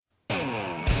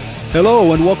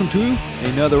Hello and welcome to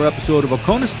another episode of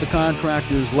Oconus, the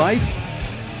Contractor's Life.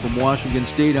 From Washington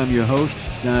State, I'm your host,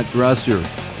 Scott Dresser.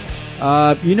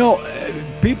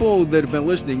 People that have been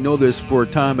listening know this for a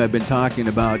time. I've been talking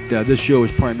about this show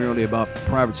is primarily about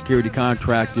private security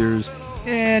contractors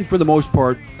and, for the most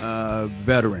part,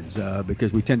 veterans,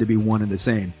 because we tend to be one and the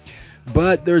same.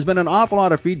 But there's been an awful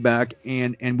lot of feedback,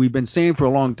 and we've been saying for a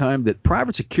long time that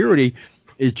private security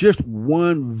is just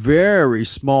one very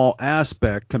small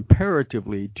aspect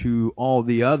comparatively to all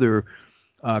the other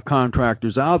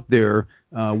contractors out there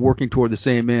working toward the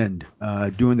same end,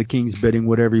 doing the king's bidding,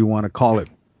 whatever you want to call it,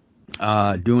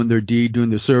 doing their deed,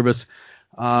 doing their service,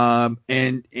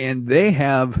 and they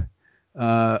have,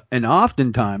 and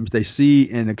oftentimes they see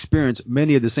and experience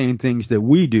many of the same things that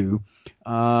we do,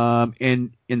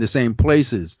 in the same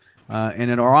places.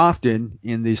 And are often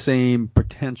in the same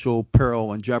potential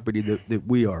peril and jeopardy that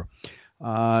we are.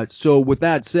 So with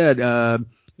that said,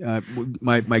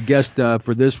 my guest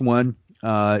for this one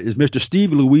is Mr.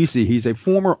 Steve Luisi. He's a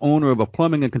former owner of a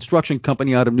plumbing and construction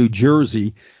company out of New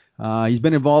Jersey. He's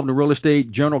been involved in real estate,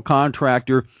 general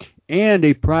contractor, and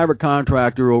a private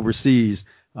contractor overseas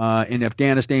in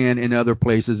Afghanistan and other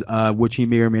places, which he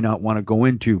may or may not want to go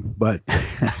into. But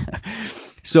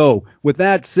so with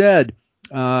that said,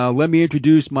 let me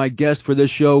introduce my guest for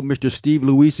this show, Mr. Steve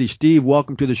Luisi. Steve,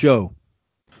 welcome to the show.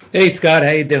 Hey, Scott. How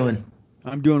you doing?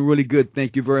 I'm doing really good.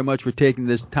 Thank you very much for taking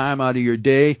this time out of your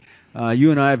day.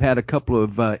 You and I have had a couple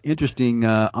of interesting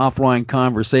offline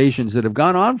conversations that have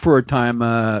gone on for a time,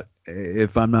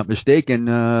 if I'm not mistaken,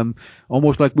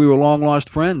 almost like we were long-lost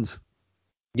friends.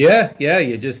 Yeah.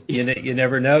 You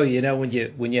never know.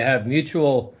 When you have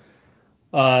mutual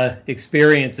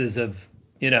experiences of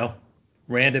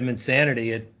random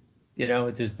insanity,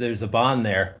 there's a bond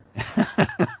there.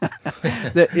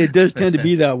 It does tend to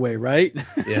be that way, right?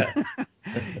 Yeah.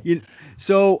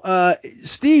 So,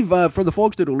 Steve, for the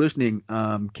folks that are listening,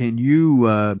 can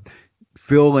you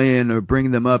fill in or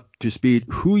bring them up to speed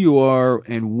who you are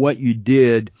and what you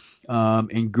did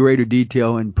in greater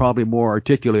detail and probably more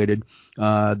articulated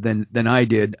than I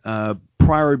did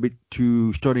prior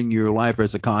to starting your life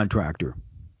as a contractor?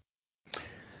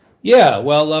 Yeah.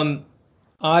 Well,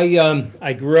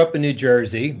 I grew up in New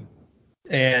Jersey,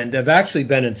 and I've actually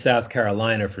been in South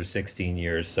Carolina for 16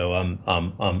 years, so I'm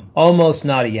almost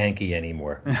not a Yankee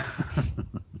anymore.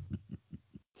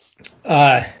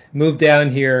 Moved down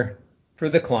here for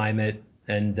the climate,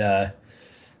 and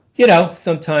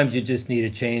sometimes you just need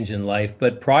a change in life.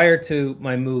 But prior to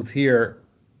my move here,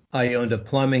 I owned a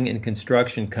plumbing and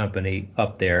construction company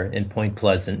up there in Point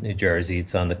Pleasant, New Jersey.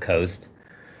 It's on the coast,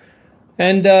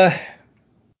 and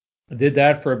did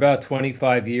that for about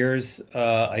 25 years.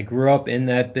 I grew up in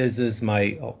that business.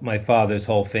 My father's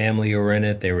whole family were in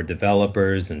it. They were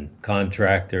developers and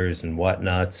contractors and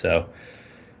whatnot. So,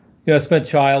 I spent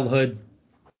childhood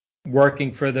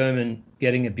working for them and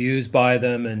getting abused by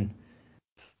them and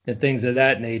things of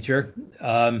that nature.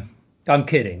 I'm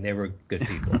kidding. They were good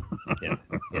people. Yeah.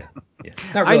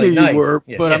 Not really I knew nice. You were,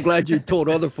 Yeah, but yeah. I'm glad you told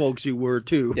other folks you were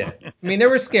too. Yeah. I mean, they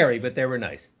were scary, but they were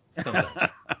nice sometimes.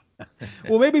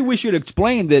 Well, maybe we should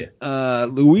explain that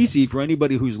Luisi, for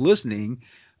anybody who's listening,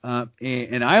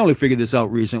 and I only figured this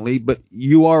out recently, but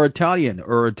you are Italian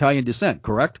or Italian descent,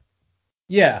 correct?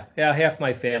 Yeah. Half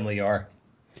my family are.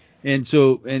 And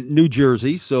so, in New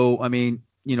Jersey, so I mean,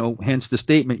 hence the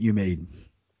statement you made.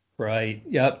 Right.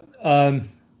 Yep.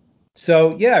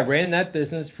 So yeah, I ran that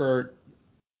business for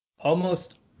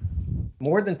almost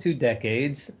more than 2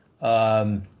 decades.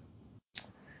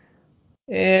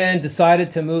 And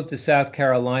decided to move to South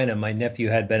Carolina. My nephew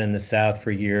had been in the South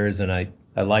for years, and I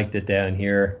liked it down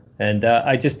here. And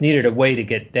I just needed a way to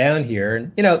get down here.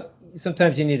 And,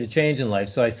 sometimes you need a change in life.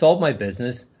 So I sold my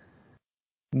business,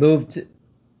 moved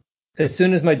as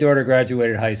soon as my daughter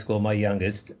graduated high school, my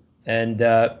youngest, and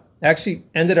actually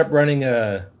ended up running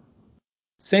a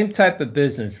same type of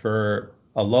business for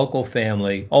a local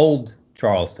family, old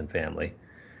Charleston family.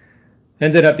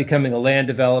 Ended up becoming a land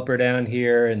developer down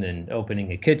here and then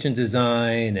opening a kitchen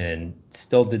design and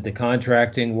still did the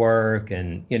contracting work.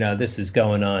 And, this is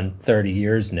going on 30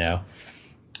 years now.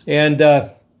 And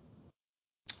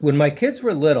when my kids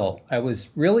were little, I was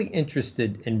really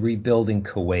interested in rebuilding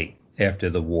Kuwait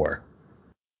after the war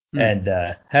and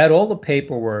had all the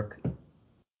paperwork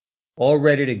all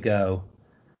ready to go.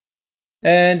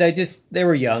 And they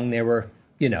were young. They were,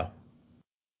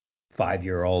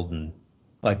 5-year-old and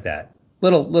like that.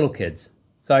 Little kids.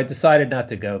 So I decided not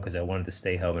to go because I wanted to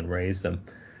stay home and raise them.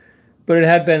 But it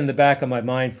had been in the back of my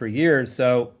mind for years.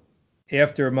 So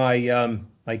after my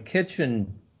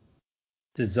kitchen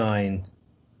design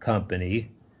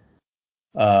company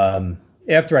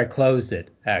after I closed it,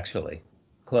 actually.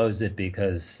 Closed it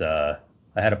because I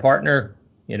had a partner.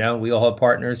 You know, we all have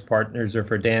partners. Partners are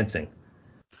for dancing.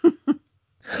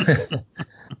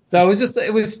 So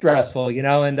it was stressful, you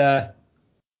know, and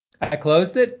I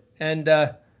closed it and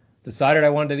decided I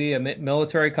wanted to be a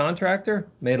military contractor,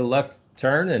 made a left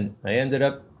turn, and I ended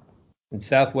up in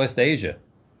Southwest Asia.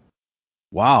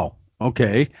 Wow.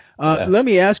 Okay. Yeah. Let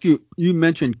me ask you, you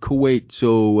mentioned Kuwait.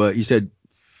 So you said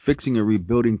fixing and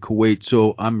rebuilding Kuwait.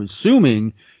 So I'm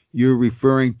assuming you're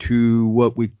referring to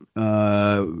what we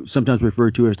sometimes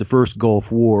refer to as the first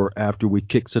Gulf War after we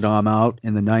kicked Saddam out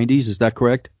in the 90s. Is that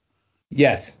correct?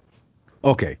 Yes.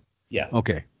 Okay. Yeah.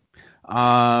 Okay.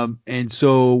 And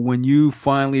so when you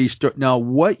finally start, now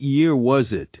what year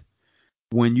was it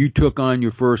when you took on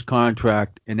your first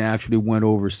contract and actually went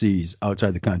overseas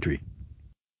outside the country?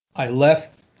 I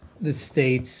left the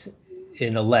States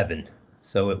in 11.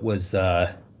 So it was,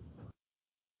 trying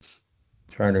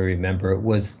to remember, it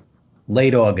was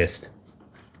late August,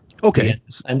 the Okay.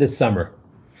 end of summer.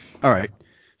 All right.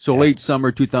 So Yeah. late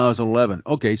summer 2011.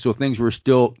 Okay. So things were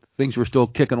still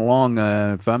kicking along.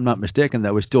 If I'm not mistaken,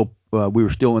 that was still we were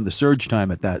still in the surge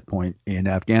time at that point in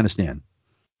Afghanistan,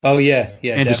 Oh, yeah.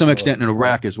 Yeah, and to some definitely. extent in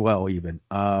Iraq as well, even.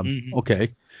 Hmm.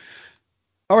 Okay.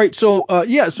 All right. So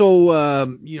yeah.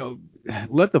 So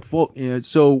let the full.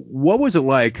 So what was it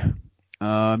like?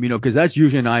 Because that's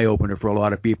usually an eye opener for a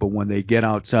lot of people when they get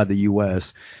outside the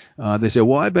U.S. They say,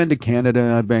 well, I've been to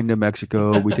Canada, I've been to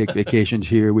Mexico, we take vacations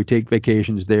here, we take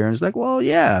vacations there. And it's like, well,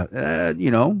 yeah,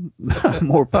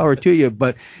 more power to you.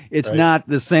 But it's Right. not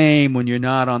the same when you're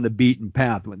not on the beaten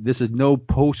path. This is no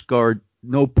postcard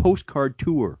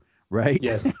tour, right?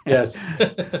 Yes. Yes.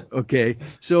 Okay.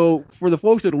 So for the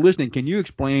folks that are listening, can you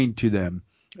explain to them,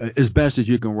 as best as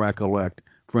you can recollect,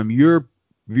 from your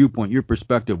viewpoint, your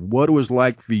perspective, what it was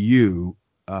like for you,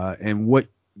 and what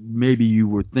maybe you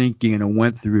were thinking and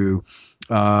went through,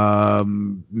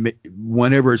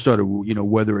 whenever it started,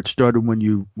 whether it started when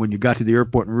you got to the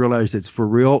airport and realized it's for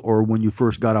real, or when you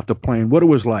first got off the plane, what it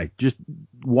was like. Just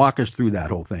walk us through that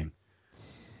whole thing.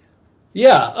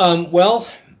 Yeah. Well,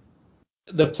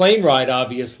 the plane ride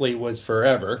obviously was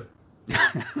forever.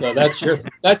 So that's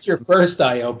your first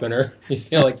eye opener. You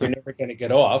feel like you're never going to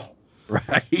get off.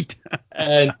 Right.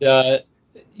 And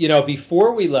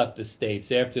before we left the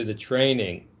States after the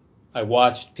training, I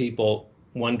watched people.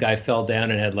 One guy fell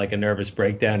down and had like a nervous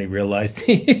breakdown. He realized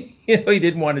he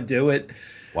didn't want to do it.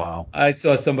 Wow. I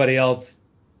saw somebody else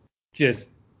just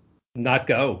not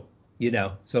go.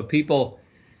 So people,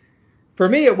 for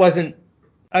me, it wasn't.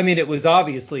 I mean, it was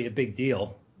obviously a big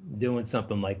deal doing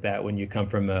something like that when you come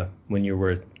from when you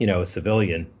were, a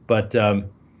civilian. But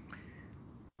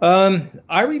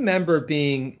I remember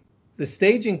being the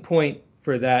staging point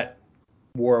for that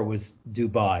war was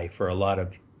Dubai for a lot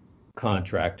of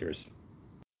contractors.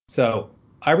 So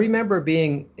I remember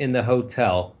being in the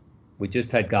hotel. We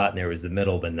just had gotten there. It was the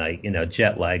middle of the night,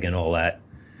 jet lag and all that.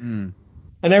 Mm.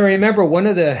 And I remember one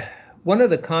of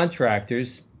the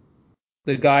contractors,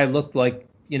 the guy looked like,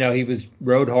 he was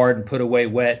rode hard and put away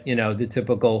wet, the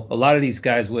typical. A lot of these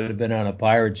guys would have been on a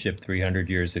pirate ship 300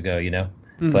 years ago,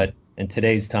 Mm. but in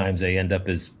today's times they end up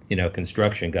as,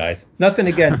 construction guys. Nothing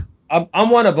against. I'm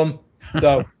one of them.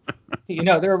 So,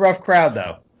 they're a rough crowd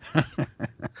though.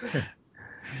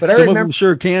 But I Some of them remember,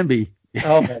 sure can be.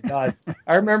 oh my God,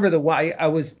 I remember I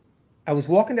was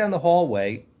walking down the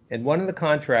hallway and one of the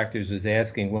contractors was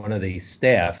asking one of the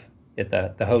staff at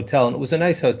the hotel, and it was a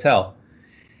nice hotel.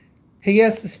 He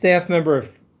asked the staff member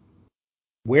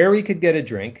where he could get a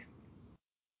drink,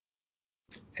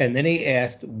 and then he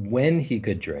asked when he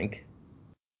could drink.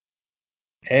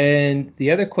 And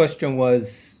the other question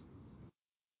was,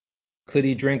 could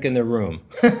he drink in the room?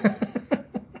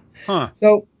 Huh.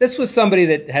 So this was somebody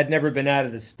that had never been out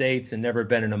of the States and never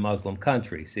been in a Muslim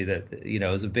country. See that, it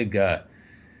was a big,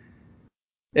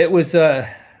 it was,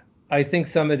 I think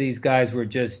some of these guys were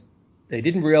just, they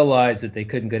didn't realize that they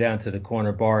couldn't go down to the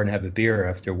corner bar and have a beer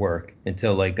after work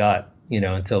until they got,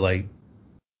 until they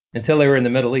were in the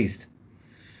Middle East.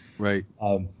 Right.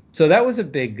 So that was a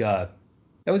big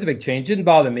change. Didn't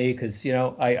bother me because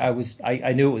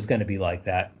I knew it was going to be like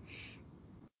that.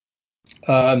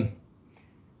 Um,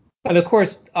 and of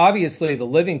course, obviously, the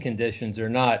living conditions are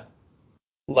not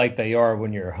like they are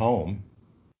when you're home.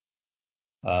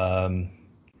 Um,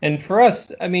 and for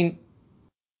us, I mean,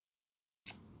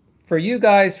 for you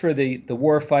guys, for the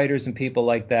war fighters and people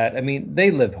like that, I mean, they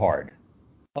live hard,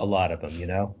 a lot of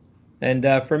them.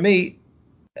 And for me,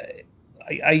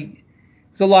 I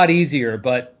it's a lot easier,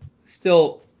 but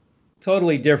still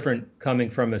totally different coming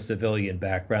from a civilian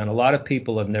background. A lot of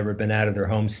people have never been out of their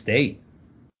home state.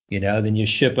 Then you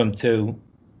ship them to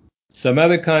some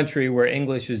other country where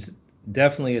English is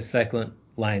definitely a second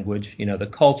language. The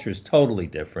culture is totally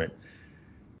different.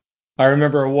 I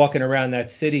remember walking around that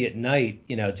city at night,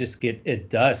 just get at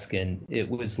dusk, and it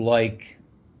was like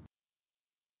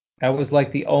I was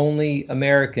like the only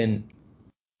American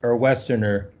or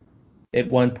Westerner at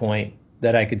one point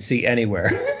that I could see anywhere.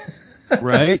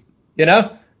 Right.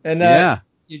 And Yeah.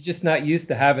 you're just not used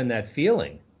to having that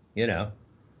feeling, you know.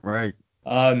 Right.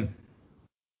 Um,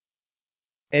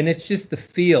 and it's just the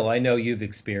feel. I know you've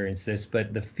experienced this,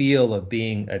 but the feel of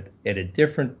being at a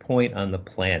different point on the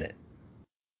planet,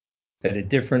 at a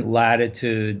different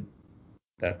latitude,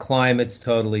 the climate's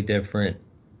totally different.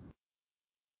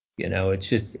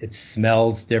 It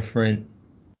smells different.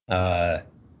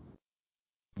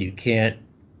 You can't,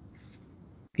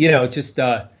 just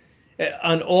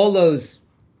on all those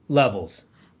levels.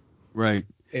 Right.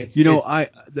 It's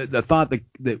The thought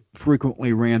that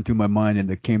frequently ran through my mind and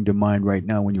that came to mind right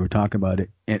now when you were talking about it,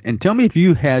 and tell me if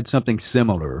you had something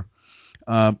similar,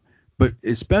 but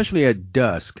especially at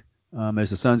dusk, as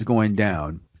the sun's going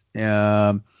down,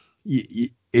 it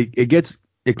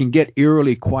can get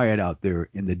eerily quiet out there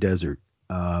in the desert,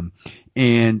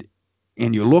 and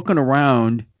you're looking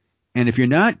around, and if you're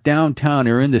not downtown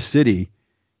or in the city,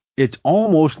 it's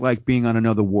almost like being on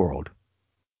another world.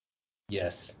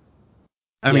 Yes.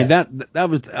 I mean, that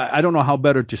was, I don't know how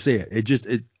better to say it.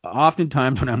 It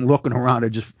oftentimes when I'm looking around,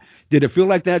 did it feel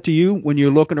like that to you when you're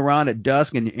looking around at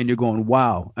dusk and you're going,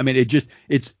 wow? I mean,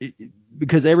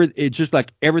 because it's just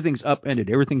like everything's upended,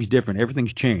 everything's different,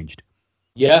 everything's changed.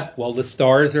 Yeah. Well, the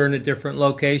stars are in a different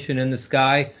location in the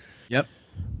sky. Yep.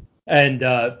 And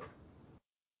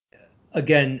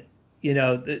again,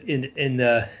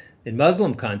 in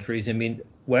Muslim countries, I mean,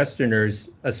 Westerners,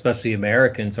 especially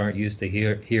Americans, aren't used to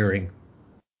hearing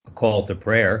a call to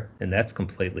prayer, and that's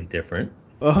completely different.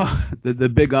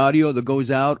 The big audio that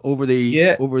goes out over the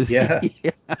Yeah, over the yeah,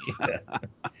 yeah. yeah.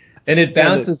 And it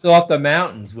bounces off the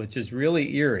mountains, which is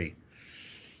really eerie.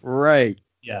 Right.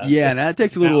 Yeah. Yeah, and that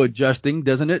takes a little adjusting,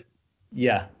 doesn't it?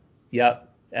 Yeah.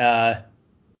 Yep.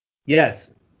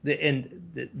 Yes.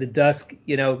 The dusk,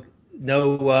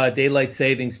 no daylight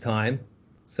savings time,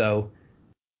 so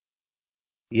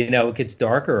it gets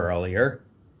darker earlier.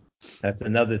 That's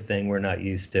another thing we're not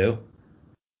used to.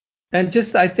 And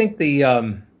just I think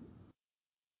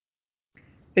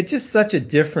it's just such a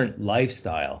different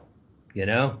lifestyle,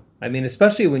 I mean,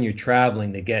 especially when you're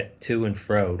traveling to get to and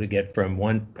fro, to get from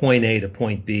one point A to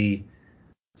point B,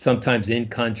 sometimes in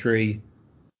country,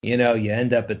 you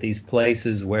end up at these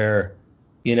places where,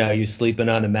 you're sleeping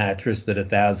on a mattress that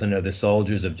 1,000 other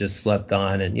soldiers have just slept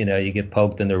on, and, you get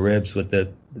poked in the ribs with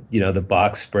the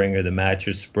box spring or the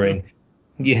mattress spring.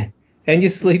 Yeah. And you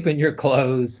sleep in your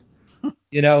clothes,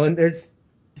 and there's,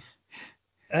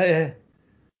 uh,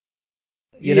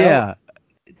 you know, Yeah.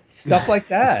 stuff like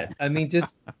that. I mean,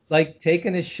 just like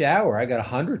taking a shower. I got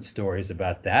 100 stories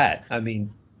about that. I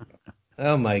mean,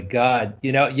 oh my God,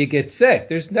 you get sick.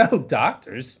 There's no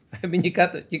doctors. I mean, you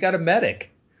got a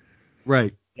medic,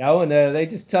 Right. and they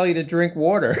just tell you to drink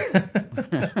water.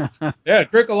 Yeah,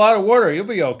 drink a lot of water. You'll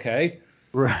be okay.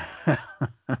 Right.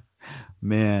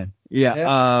 Man. Yeah.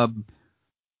 Yeah.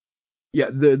 Yeah.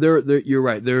 You're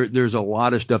right. There's a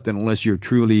lot of stuff that unless you're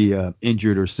truly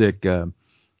injured or sick, it,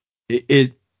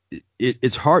 it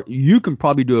it's hard. You can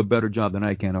probably do a better job than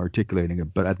I can articulating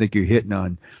it, but I think you're hitting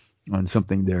on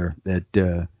something there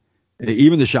that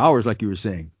even the showers, like you were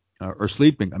saying, or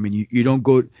sleeping. I mean,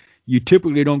 you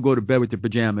typically don't go to bed with your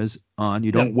pajamas on.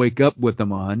 You don't No. wake up with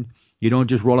them on. You don't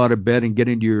just roll out of bed and get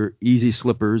into your easy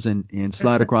slippers and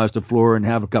slide across the floor and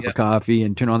have a cup Yeah. of coffee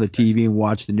and turn on the TV and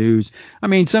watch the news. I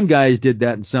mean, some guys did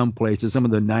that in some places, some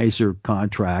of the nicer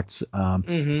contracts,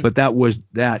 Hmm. but that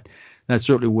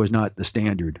certainly was not the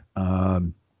standard.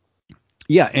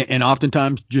 Yeah, and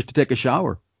oftentimes just to take a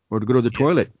shower or to go to the Yeah.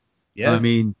 toilet. I Yeah.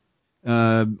 mean,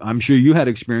 I'm sure you had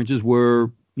experiences where,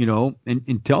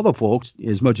 and tell the folks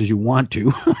as much as you want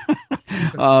to.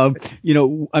 I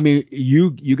mean,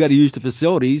 you got to use the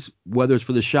facilities, whether it's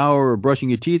for the shower or brushing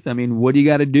your teeth. I mean, what do you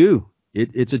got to do?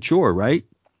 It's a chore, right?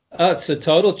 Oh, it's a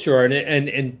total chore,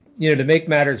 and to make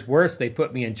matters worse, they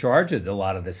put me in charge of a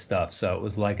lot of this stuff. So it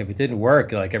was like if it didn't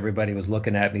work, like everybody was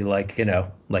looking at me with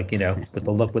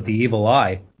the evil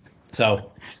eye.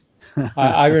 So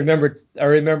I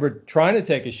remember trying to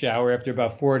take a shower after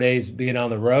about 4 days being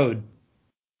on the road.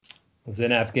 I was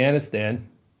in Afghanistan.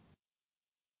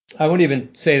 I won't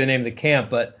even say the name of the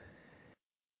camp, but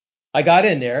I got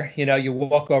in there. You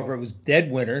walk over. It was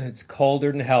dead winter. It's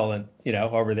colder than hell, and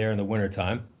over there in the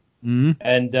wintertime. Mm-hmm.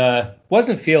 And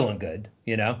wasn't feeling good,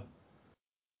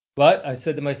 But I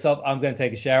said to myself, I'm going to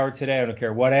take a shower today. I don't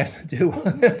care what I have to do.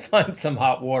 I'm going to find some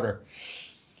hot water.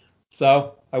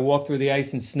 So I walked through the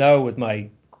ice and snow with my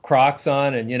Crocs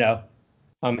on, and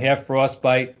I'm half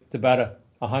frostbite. It's about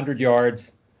 100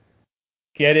 yards.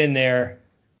 Get in there.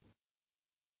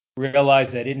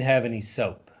 Realize I didn't have any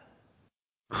soap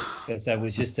because I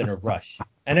was just in a rush,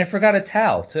 and I forgot a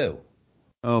towel too.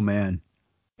 Oh man.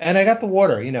 And I got the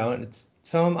water, and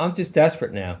I'm just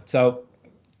desperate now. So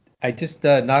I just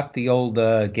knocked the old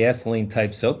gasoline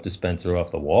type soap dispenser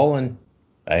off the wall, and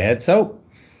I had soap.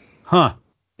 Huh.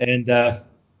 And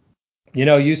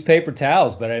used paper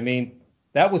towels, but I mean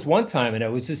that was one time, and I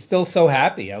was just still so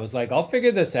happy. I was like, I'll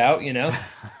figure this out. I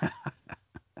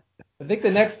think the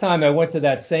next time I went to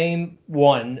that same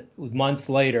one months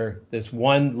later, this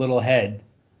one little head,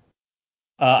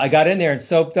 I got in there and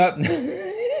soaped up,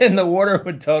 and the water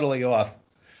went totally off.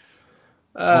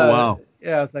 Oh wow.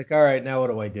 Yeah, I was like, all right, now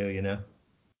what do I do?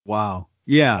 Wow.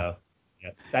 Yeah. So, yeah.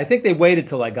 I think they waited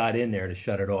till I got in there to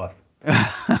shut it off. But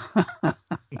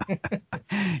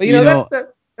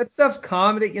that stuff's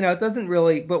comedy. It doesn't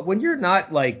really. But when you're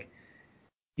not like,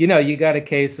 you got a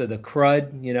case of the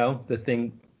crud. The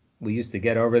thing we used to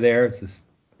get over there. It's this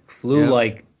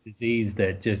flu-like disease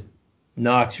that just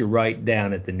knocks you right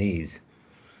down at the knees.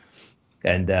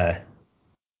 And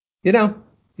you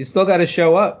still got to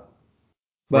show up.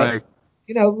 But Right.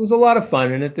 it was a lot of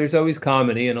fun in it. There's always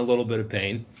comedy and a little bit of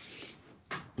pain.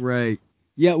 Right.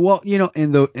 Yeah. Well,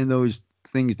 in those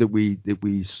things that we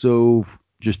so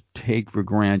just take for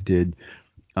granted,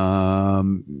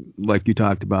 like you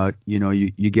talked about,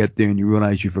 you get there and you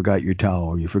realize you forgot your towel,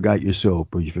 or you forgot your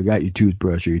soap, or you forgot your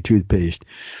toothbrush or your toothpaste.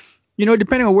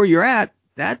 Depending on where you're at,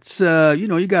 that's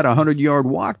you got 100-yard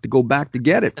walk to go back to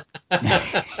get it.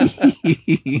 Yeah,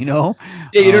 you don't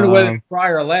know whether to cry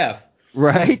or laugh.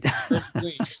 Right.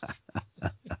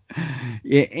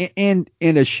 Yeah, and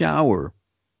a shower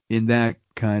in that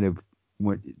kind of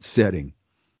setting,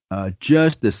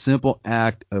 just the simple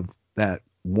act of that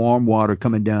warm water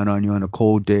coming down on you on a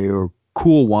cold day, or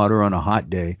cool water on a hot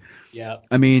day. Yeah.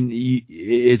 I mean,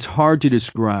 it's hard to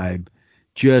describe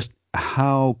just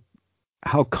how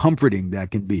comforting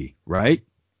that can be, right?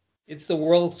 It's the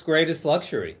world's greatest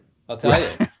luxury, I'll tell you.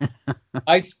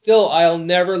 I'll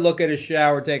never look at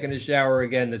taking a shower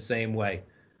again the same way.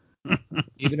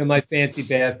 Even in my fancy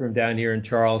bathroom down here in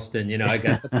Charleston, I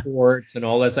got the ports and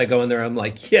all this. I go in there, I'm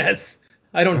like, yes,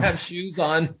 I don't have shoes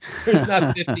on. There's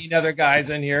not 15 other guys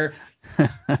in here.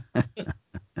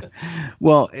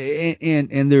 Well,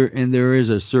 and there is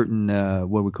a certain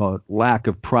what we call it, lack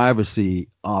of privacy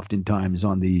oftentimes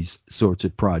on these sorts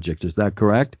of projects. Is that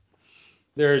correct?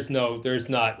 There's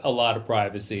not a lot of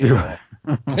privacy at all.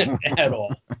 At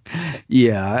all.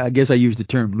 Yeah, I guess I use the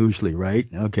term loosely, right?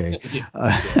 Okay.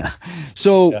 Yeah.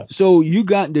 So you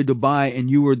got into Dubai and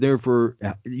you were there for,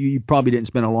 you probably didn't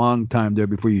spend a long time there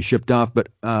before you shipped off, but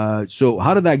so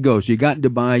how did that go? So you got in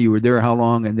Dubai, you were there how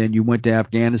long, and then you went to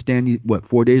Afghanistan,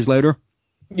 4 days later?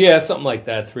 Yeah, something like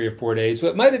that, 3 or 4 days.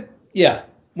 But yeah.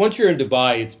 Once you're in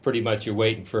Dubai, it's pretty much you're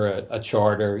waiting for a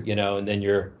charter, and then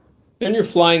you're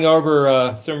flying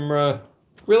over some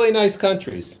really nice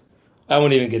countries. I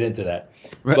won't even get into that.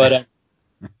 Right. But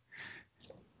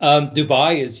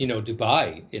Dubai is,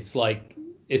 Dubai. It's like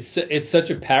it's such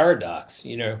a paradox.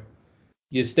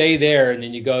 You stay there and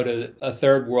then you go to a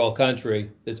third world country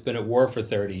that's been at war for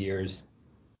 30 years.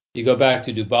 You go back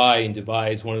to Dubai, and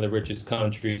Dubai is one of the richest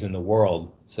countries in the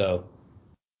world. So,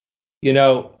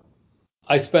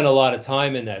 I spent a lot of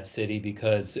time in that city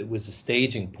because it was a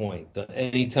staging point.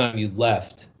 Anytime you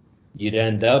left, you'd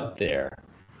end up there.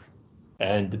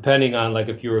 And depending on like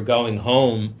if you were going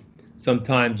home,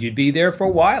 sometimes you'd be there for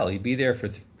a while. You'd be there for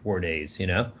 4 days.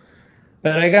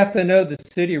 But I got to know the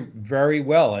city very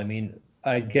well. I mean,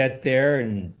 I'd get there,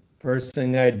 and first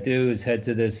thing I'd do is head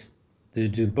to the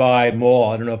Dubai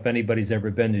Mall. I don't know if anybody's ever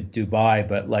been to Dubai,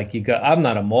 but like I'm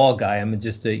not a mall guy. I'm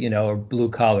just a blue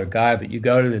collar guy. But you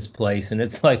go to this place, and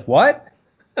it's like, what?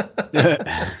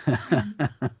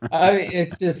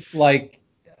 It's just like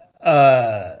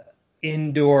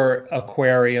indoor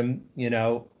aquarium,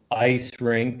 ice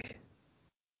rink,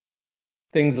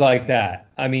 things like that.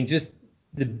 I mean, just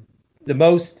the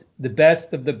best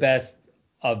of the best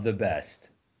of the best.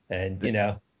 And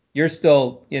you're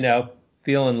still,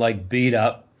 feeling like beat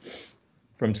up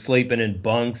from sleeping in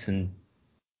bunks and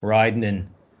riding in,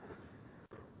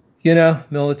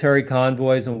 military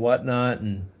convoys and whatnot.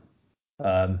 And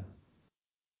the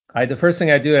first thing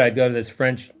I do, I'd go to this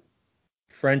French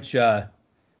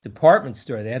department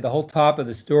store. They had the whole top of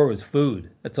the store was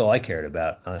food. That's all I cared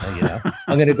about. I'm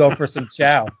going to go for some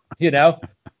chow.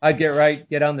 I'd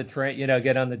get on the train,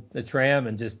 get on the tram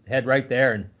and just head right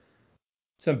there. And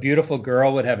some beautiful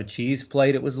girl would have a cheese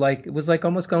plate. It was like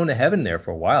almost going to heaven there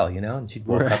for a while, and she'd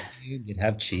walk up to you, and you'd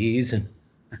have cheese, and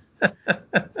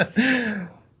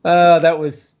that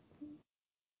was.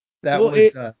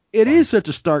 It is such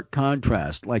a stark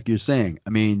contrast, like you're saying. I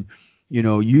mean,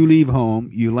 you leave home,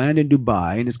 you land in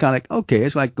Dubai, and it's kind of like, okay,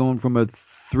 it's like going from a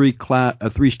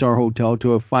 3-star hotel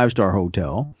to a 5-star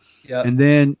hotel. Yeah. And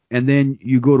then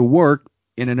you go to work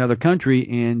in another country,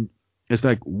 and it's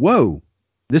like, whoa,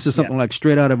 this is something like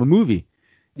straight out of a movie.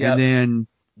 Yep. And then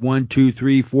 1, 2,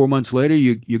 3, 4 months later,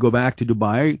 you go back to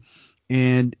Dubai,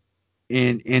 and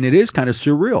it is kind of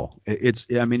surreal.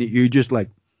 You're just like,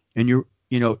 and you're,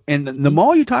 and the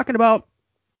mall you're talking about,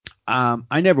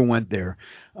 I never went there,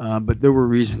 but there were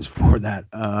reasons for that.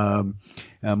 I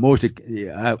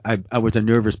was a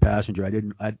nervous passenger.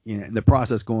 The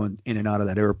process going in and out of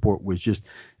that airport was just,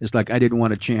 it's like I didn't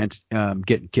want a chance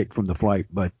getting kicked from the flight.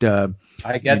 But I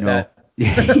get that.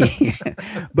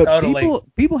 But totally.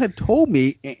 people have told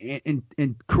me,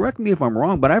 and correct me if I'm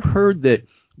wrong, but I've heard that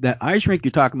ice rink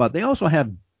you're talking about, they also have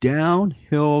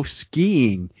downhill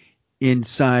skiing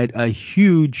inside a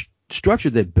huge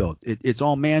structure they built. It's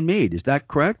all man-made. Is that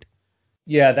correct?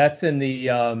 Yeah, that's in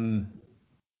the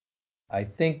I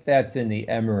think that's in the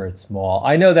Emirates Mall.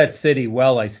 I know that city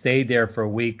well. I stayed there for a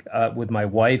week with my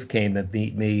wife, came to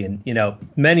meet me, and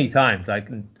many times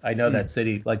I know that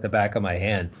city like the back of my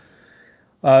hand.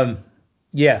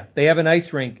 Yeah, they have an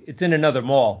ice rink. It's in another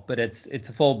mall, but it's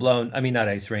a full-blown, not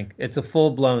ice rink. It's a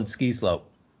full-blown ski slope.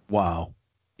 Wow.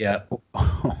 Yeah.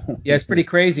 Yeah, it's pretty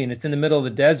crazy, and it's in the middle of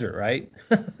the desert, right?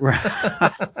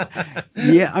 Right.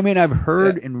 Yeah, I've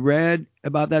heard and read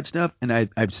about that stuff, and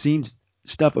I've seen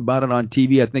stuff about it on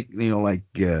TV. I think like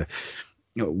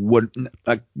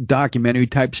documentary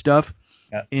type stuff.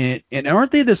 Yeah. And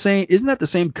aren't they the same? Isn't that the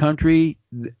same country,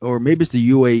 or maybe it's the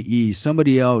UAE?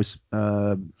 Somebody else,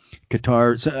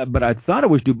 Qatar. But I thought it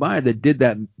was Dubai that did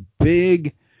that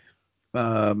big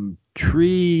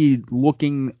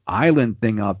tree-looking island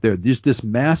thing out there. There's this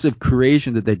massive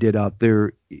creation that they did out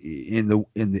there in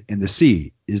the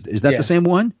sea. Is that the same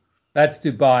one? That's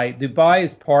Dubai. Dubai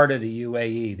is part of the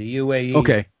UAE. The UAE,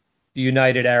 okay, the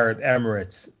United Arab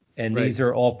Emirates, and these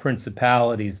are all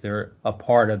principalities. They're a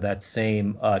part of that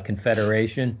same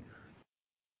confederation.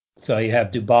 So you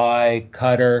have Dubai,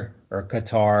 Qatar,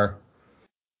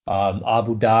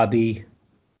 Abu Dhabi.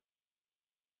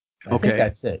 I think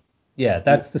that's it. Yeah,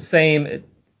 that's the same.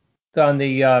 It's on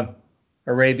the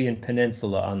Arabian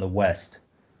Peninsula on the west.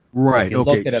 Right. If you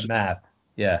look at a map.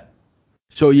 Yeah.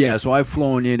 So I've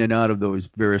flown in and out of those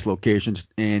various locations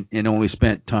and only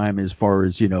spent time as far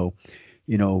as falling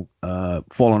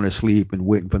asleep and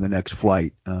waiting for the next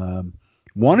flight.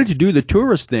 Wanted to do the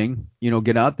tourist thing,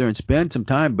 get out there and spend some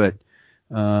time, but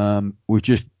was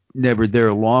just never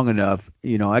there long enough.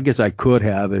 I guess I could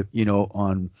have it,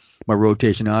 on my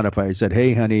rotation out if I said,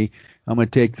 hey, honey, I'm going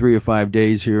to take 3 or 5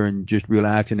 days here and just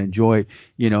relax and enjoy,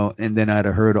 and then I'd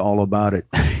have heard all about it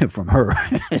from her.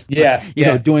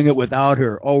 Yeah. Doing it without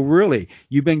her. Oh, really?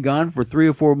 You've been gone for 3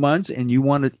 or 4 months and you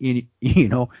wanted, you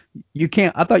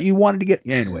can't, I thought you wanted to get,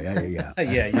 anyway. Yeah.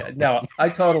 Yeah. No, I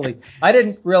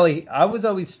was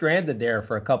always stranded there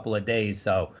for a couple of days.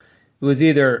 So it was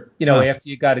either, after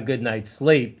you got a good night's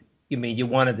sleep, you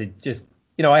wanted to just,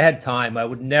 I had time. I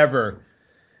would never,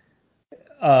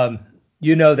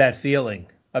 that feeling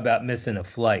about missing a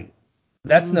flight.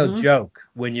 That's no joke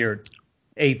when you're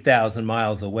 8,000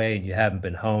 miles away and you haven't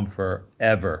been home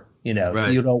forever. You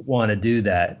don't want to do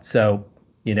that. So,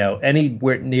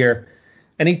 anywhere near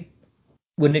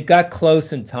when it got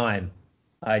close in time,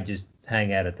 I just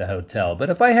hang out at the hotel. But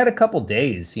if I had a couple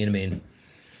days,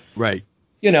 right.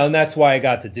 And that's why I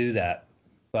got to do that.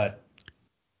 But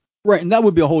right, and that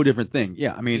would be a whole different thing.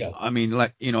 Yeah,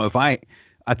 if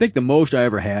I think the most I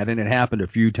ever had, and it happened a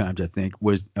few times, I think,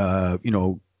 was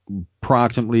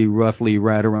approximately roughly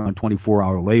right around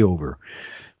 24-hour layover.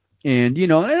 And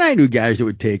and I knew guys that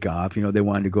would take off, they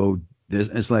wanted to go this,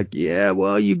 and it's like, yeah,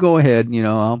 well, you go ahead,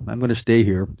 I'm going to stay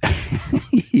here.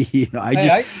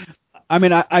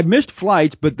 I missed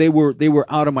flights, but they were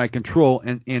out of my control,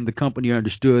 and the company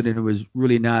understood, and it was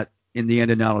really not, in the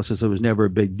end analysis, it was never a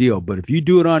big deal. But if you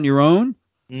do it on your own,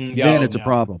 then it's a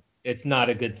problem. It's not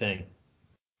a good thing.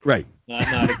 Right.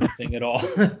 Not a good thing at all.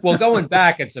 Well, going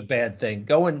back, it's a bad thing.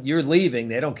 You're leaving,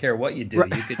 they don't care what you do.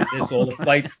 Right. You could miss all the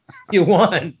flights you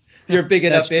want. You're a big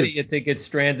enough idiot to get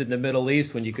stranded in the Middle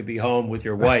East when you could be home with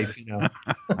your wife,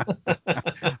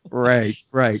 Right,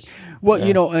 right. Well,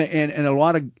 Yeah. and a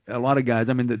lot of guys.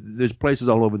 I mean, there's places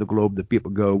all over the globe that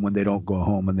people go when they don't go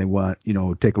home and they want,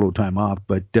 take a little time off.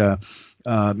 But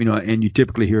and you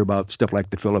typically hear about stuff like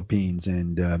the Philippines,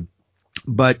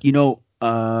 but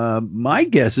my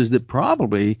guess is that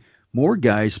probably more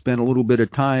guys spend a little bit of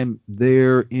time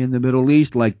there in the Middle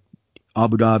East, like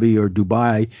Abu Dhabi or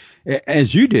Dubai,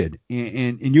 as you did,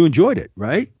 and you enjoyed it,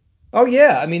 right? Oh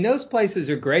yeah, I mean those places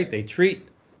are great. They treat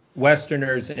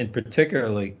Westerners and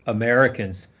particularly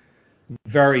Americans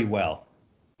very well.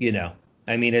 You know,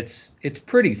 I mean it's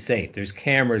pretty safe. There's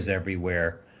cameras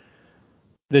everywhere.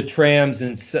 The trams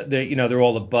and they're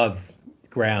all above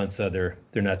ground, so they're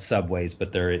not subways,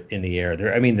 but they're in the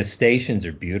air. I mean the stations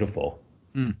are beautiful,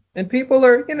 Hmm. and people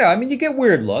are I mean you get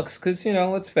weird looks because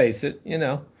let's face it,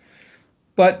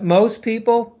 but most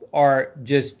people are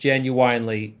just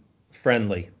genuinely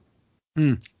friendly.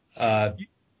 Hmm. Uh,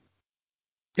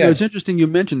 It's Good. interesting you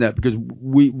mentioned that because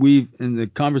we've in the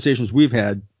conversations we've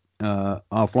had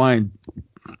offline,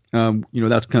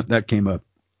 that came up,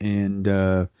 and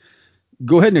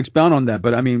go ahead and expound on that.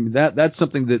 But I mean that's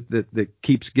something that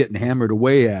keeps getting hammered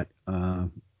away at,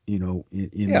 in my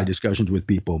Yeah. discussions with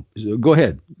people. So go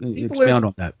ahead, People are expound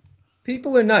on that.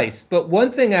 people are nice, but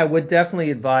one thing I would definitely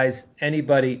advise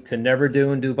anybody to never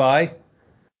do in Dubai,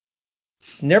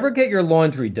 never get your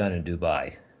laundry done in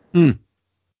Dubai. Hmm.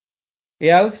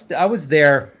 Yeah, I was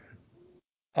there.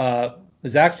 It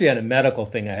was actually on a medical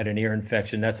thing. I had an ear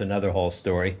infection. That's another whole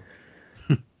story.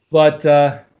 But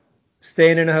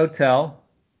staying in a hotel,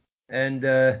 and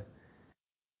the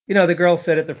girl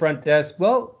said at the front desk,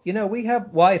 well, we have.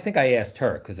 Well, I think I asked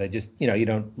her because I just, you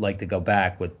don't like to go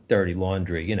back with dirty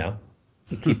laundry.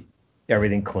 You keep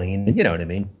everything clean. You know what I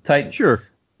mean? Tight. Sure.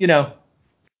 You know.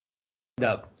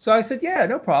 No. So I said, yeah,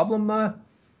 no problem.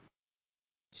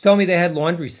 She told me they had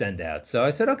laundry send out. So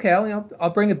I said, okay, I'll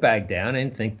bring it back down. I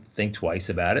didn't think twice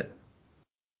about it.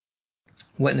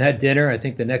 Went and had dinner. I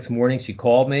think the next morning she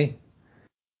called me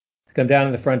to come down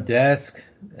to the front desk,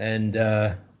 and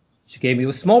she gave me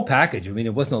a small package. I mean,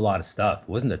 it wasn't a lot of stuff. It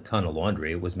wasn't a ton of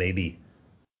laundry. It was maybe,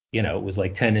 it was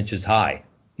like 10 inches high.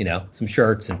 Some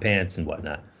shirts and pants and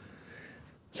whatnot.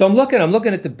 So I'm looking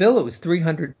at the bill. It was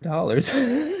 $300.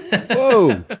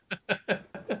 Whoa.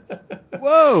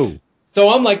 Whoa. So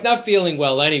I'm like not feeling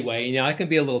well anyway. I can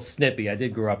be a little snippy. I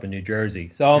did grow up in New Jersey.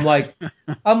 So I'm like,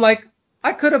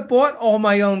 I could have bought all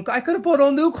my own. I could have bought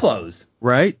all new clothes.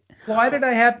 Right. Why did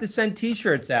I have to send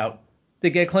T-shirts out to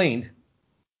get cleaned?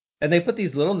 And they put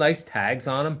these little nice tags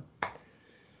on them.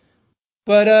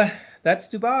 But that's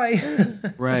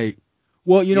Dubai. Right.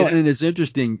 Well, You know. and it's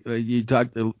interesting. You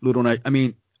talked a little. I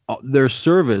mean, their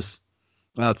service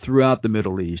throughout the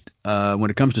Middle East, when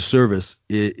it comes to service,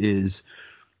 is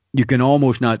you can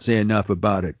almost not say enough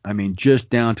about it. I mean, just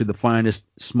down to the finest,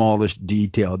 smallest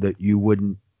detail that you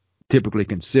wouldn't typically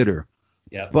consider.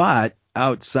 Yeah. But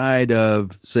outside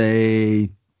of, say,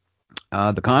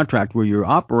 the contract where you're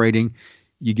operating,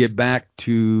 you get back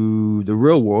to the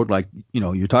real world, like,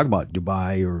 you're talking about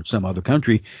Dubai or some other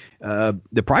country,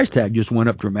 the price tag just went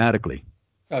up dramatically.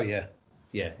 Oh yeah.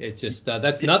 Yeah. It's just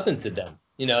that's nothing to them.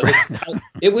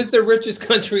 It was the richest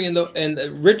country and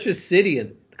the richest city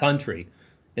in the country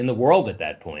in the world at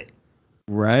that point.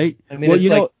 Right. I mean, Well, it's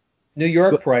like New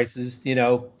York prices,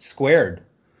 squared.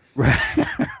 right.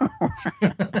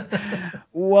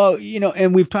 Well,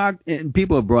 and we've talked, and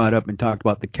people have brought up and talked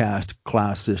about the caste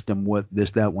class system, what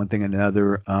this, that, one thing, and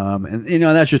another. And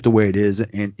that's just the way it is,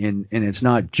 and it's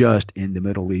not just in the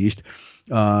Middle East.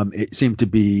 It seemed to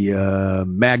be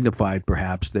magnified,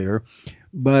 perhaps there.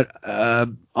 But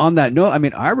on that note, I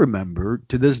mean, I remember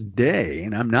to this day,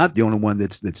 and I'm not the only one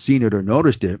that's seen it or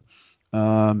noticed it.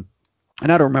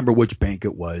 And I don't remember which bank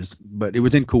it was, but it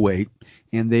was in Kuwait,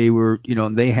 and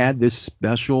they had this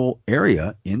special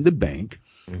area in the bank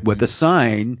with Hmm. a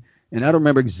sign, and I don't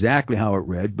remember exactly how it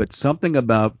read, but something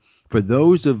about, for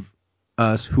those of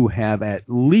us who have at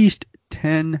least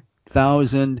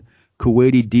 10,000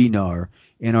 Kuwaiti dinar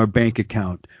in our bank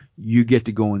account, you get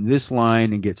to go in this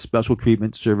line and get special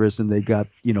treatment service. And they got,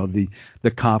 the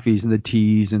coffees and the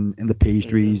teas and the Hmm.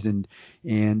 pastries and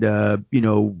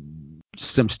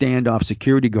some standoff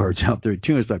security guards out there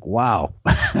too. It's like, wow.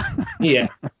 Yeah,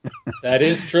 that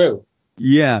is true.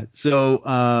 Yeah. So,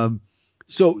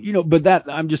 but that,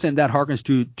 I'm just saying, that harkens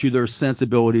to their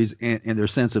sensibilities and their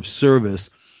sense of service,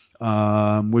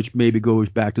 which maybe goes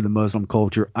back to the Muslim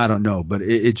culture. I don't know, but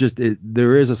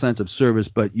there is a sense of service,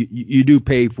 but you do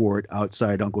pay for it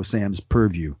outside Uncle Sam's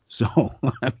purview. So,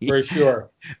 I mean, For sure.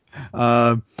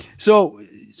 um, so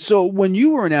when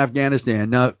you were in Afghanistan,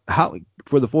 now,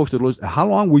 for the folks that listen, how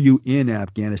long were you in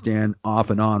Afghanistan off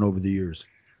and on over the years?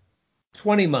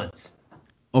 20 months.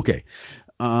 Okay.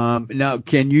 Now,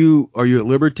 are you at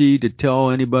liberty to tell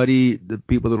anybody, the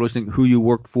people that are listening, who you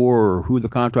worked for or who the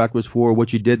contract was for,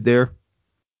 what you did there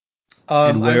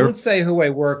and I where? won't say who I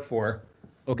work for,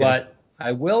 Okay. but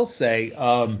I will say,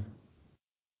 I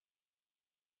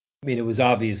mean, it was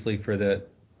obviously for the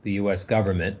U.S.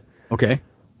 government. Okay.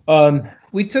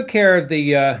 We took care of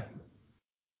the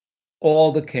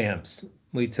all the camps.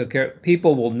 We took care.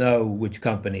 People will know which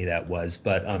company that was,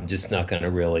 but I'm just not going to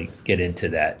really get into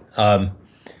that.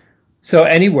 So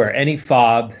anywhere, any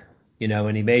fob,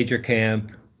 any major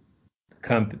camp,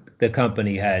 the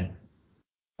company had,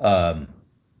 um,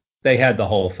 they had the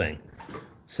whole thing.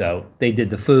 So they did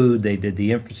the food, they did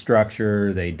the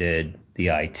infrastructure, they did the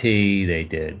IT, they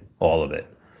did all of it.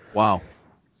 Wow.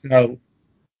 So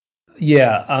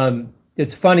yeah,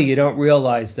 it's funny you don't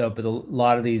realize though, but a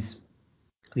lot of these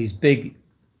big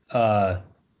uh,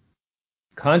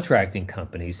 contracting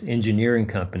companies, engineering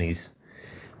companies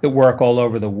that work all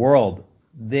over the world,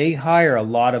 they hire a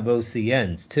lot of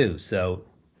OCNs too. So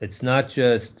it's not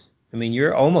just, I mean,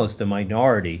 you're almost a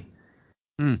minority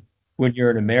Hmm. when you're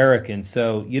an American.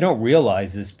 So you don't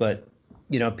realize this, but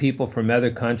people from other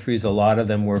countries, a lot of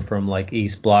them were from like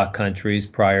East Bloc countries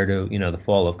prior to, the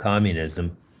fall of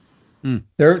communism. Hmm.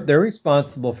 They're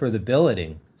responsible for the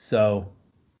billeting. So,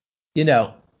 you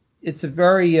know, it's a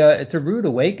rude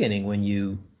awakening when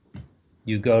you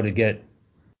go to get,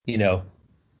 you know,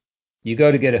 you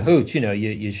go to get a hooch,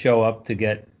 you show up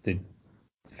to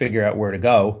figure out where to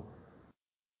go,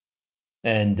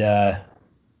 and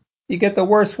you get the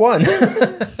worst one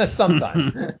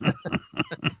sometimes.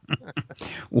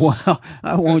 Well,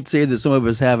 I won't say that some of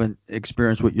us haven't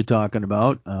experienced what you're talking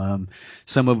about.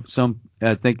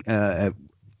 I think at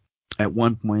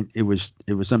one point it was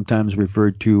sometimes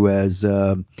referred to as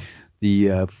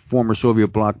the former Soviet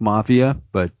bloc mafia,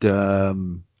 but that's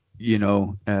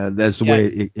the way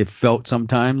Yes. it felt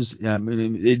sometimes. I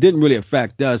mean, it didn't really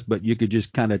affect us, but you could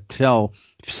just kind of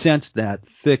sense that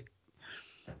thick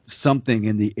something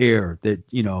in the air that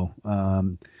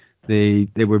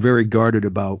they were very guarded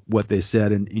about what they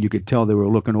said, and you could tell they were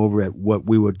looking over at what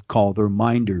we would call their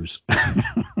minders.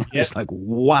 Yep. It's like,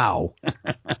 wow.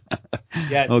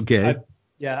 Yes. Okay.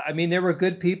 Yeah. I mean, there were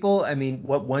good people. I mean,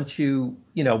 once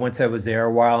I was there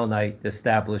a while and I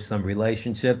established some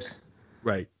relationships,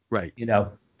 Right. Right.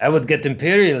 I would get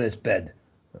imperialist bed.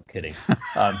 I'm kidding.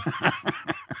 Um,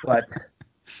 but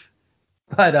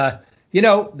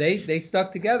they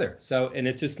stuck together. So, and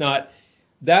it's just not.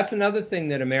 That's another thing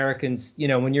that Americans,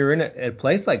 when you're in a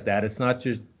place like that, it's not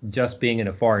just being in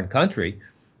a foreign country.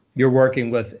 You're working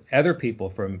with other people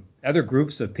from other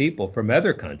groups of people from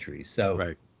other countries. So,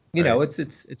 Right. Right.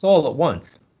 it's all at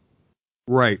once.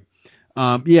 Right.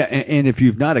 Yeah, and if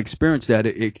you've not experienced that,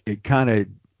 it kind of,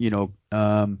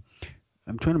 I'm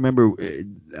trying to remember.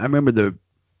 I remember the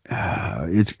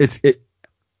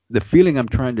feeling I'm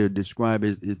trying to describe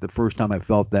is the first time I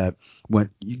felt that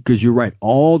because you're right,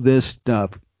 all this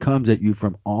stuff comes at you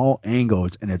from all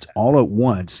angles and it's all at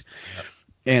once,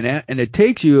 Yep. and it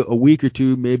takes you a week or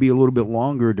two, maybe a little bit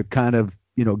longer to kind of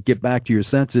get back to your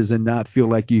senses and not feel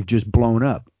like you've just blown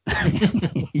up.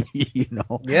 you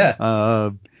know. Yeah,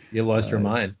 Uh, you lost your uh,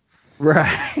 mind.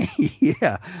 Right.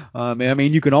 Yeah. I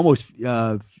mean, you can almost,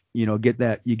 you get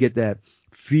that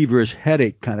feverish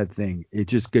headache kind of thing. It's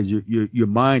just because your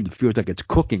mind feels like it's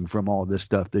cooking from all this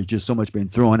stuff. There's just so much being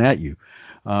thrown at you.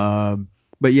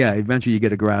 But yeah, eventually you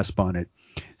get a grasp on it.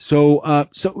 So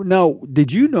now,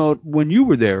 did you know when you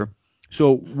were there?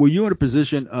 So were you in a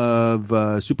position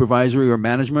of supervisory or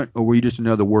management, or were you just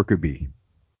another worker bee?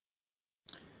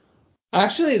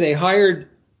 Actually, they hired.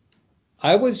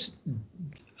 I was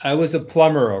I was a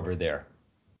plumber over there,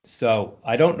 so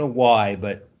I don't know why,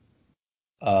 but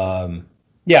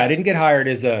yeah, I didn't get hired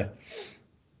as a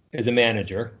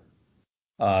manager.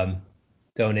 Um,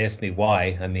 don't ask me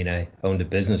why. I mean, I owned a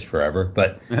business forever,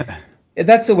 but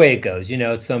that's the way it goes.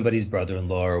 It's somebody's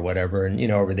brother-in-law or whatever, and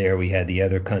over there we had the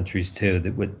other countries too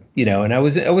that would, and I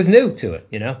was new to it,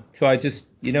 so I just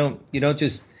you don't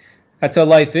just that's how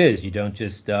life is. You don't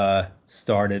just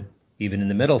start it even in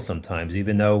the middle sometimes,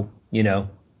 even though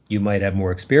you might have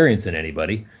more experience than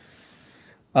anybody.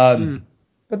 Um, Mm.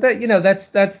 but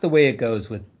that's the way it goes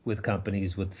with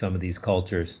companies with some of these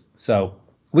cultures. So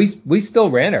we still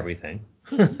ran everything.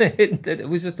 It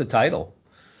was just a title.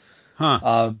 Huh.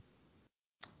 Um,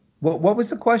 what was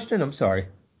the question? I'm sorry.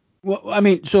 Well, I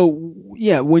mean, so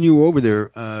yeah, when you were over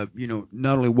there,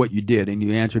 not only what you did, and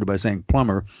you answered it by saying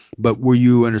plumber, but were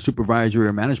you in a supervisory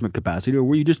or management capacity, or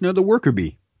were you just another worker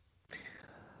bee?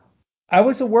 I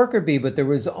was a worker bee, but there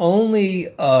was only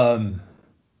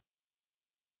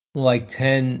like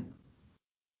 10.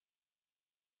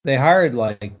 They hired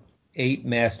like 8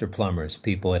 master plumbers,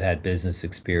 people that had business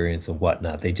experience and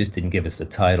whatnot. They just didn't give us the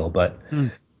title, but Hmm.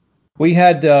 we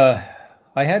had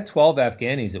I had 12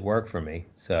 Afghanis that worked for me,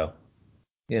 so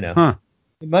you know Huh.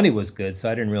 the money was good, so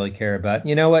I didn't really care about.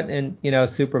 You know what? And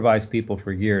supervised people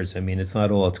for years. I mean, it's not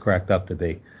all it's cracked up to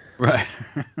be. Right.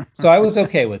 So I was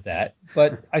okay with that,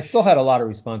 but I still had a lot of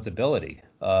responsibility.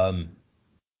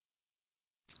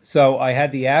 So I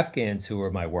had the Afghans who were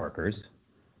my workers.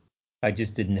 I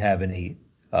just didn't have any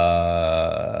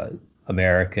uh,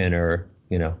 American or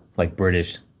like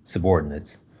British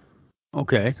subordinates.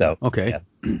 Okay. So Okay.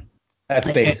 yeah, that's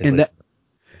And basically. that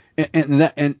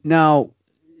and now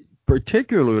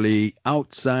particularly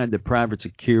outside the private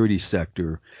security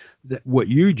sector, that what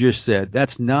you just said,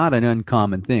 that's not an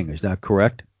uncommon thing. Is that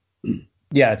correct?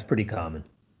 Yeah, it's pretty common.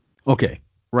 Okay.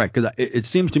 Right. Because it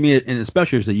seems to me, and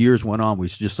especially as the years went on, we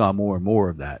just saw more and more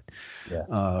of that, Yeah.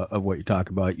 of what you talk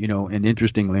about. And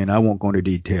interestingly, and I won't go into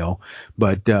detail,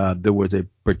 but there was a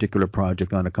particular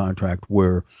project on a contract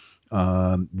where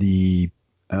the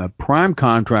prime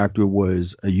contractor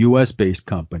was a U.S. based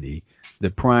company. The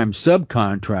prime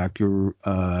subcontractor,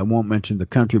 I won't mention the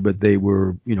country, but they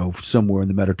were, somewhere in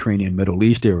the Mediterranean, Middle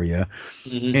East area.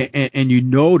 Hmm. And you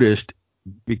noticed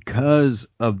because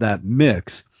of that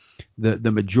mix, the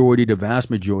vast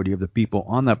majority of the people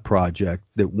on that project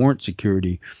that weren't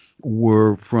security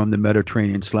were from the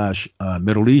Mediterranean slash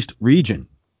Middle East region.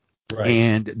 Right.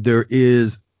 And there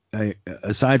is,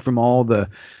 aside from all the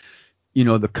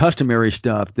customary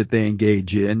stuff that they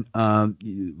engage in,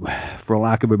 for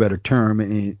lack of a better term,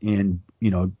 and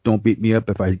don't beat me up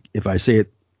if I say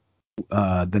it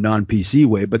the non-PC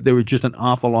way, but there was just an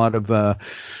awful lot of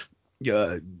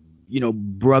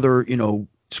brother,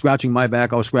 scratching my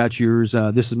back, I'll scratch yours.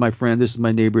 This is my friend, this is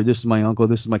my neighbor, this is my uncle,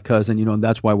 this is my cousin, and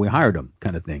that's why we hired him,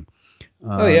 kind of thing.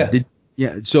 Oh yeah. Did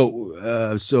Yeah. So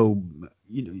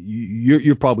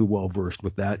you're probably well versed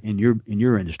with that in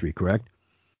your industry, correct?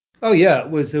 Oh yeah. It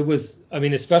was. I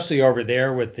mean, especially over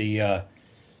there with the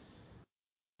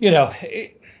you know,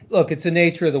 it, look, it's the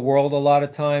nature of the world a lot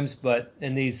of times, but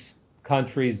in these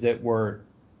countries that were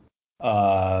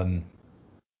um,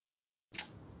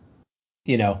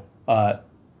 you know,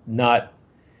 not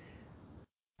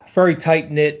very tight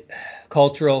knit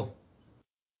cultural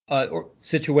or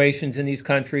situations in these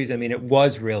countries. I mean, it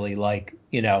was really like,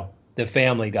 the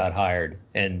family got hired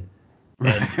and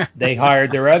they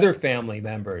hired their other family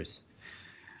members.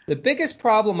 The biggest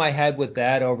problem I had with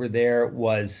that over there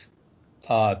was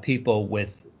people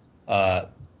with uh,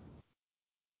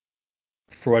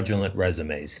 fraudulent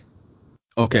resumes.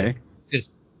 Okay. Like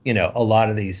just, a lot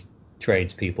of these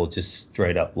tradespeople just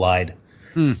straight up lied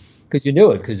Hmm. because you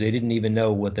knew it because they didn't even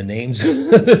know what the names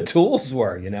of the tools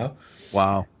were.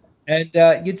 Wow. And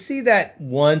you'd see that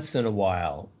once in a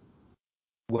while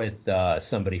with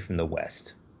somebody from the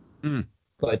West. Hmm.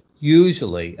 But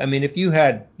usually, I mean, if you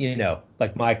had,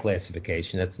 like my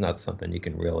classification, that's not something you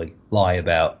can really lie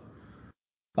about.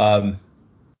 Um,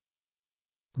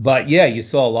 but yeah, you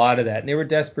saw a lot of that, and they were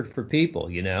desperate for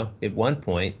people, at one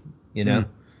point, you Hmm. know,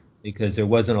 because there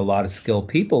wasn't a lot of skilled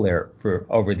people there for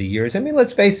over the years. I mean,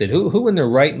 let's face it, who in their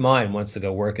right mind wants to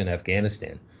go work in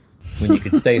Afghanistan when you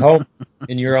could stay home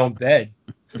in your own bed?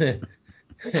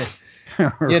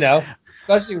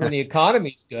 Especially when the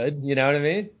economy's good, you know what I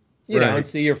mean? And Right.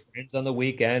 see your friends on the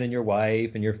weekend and your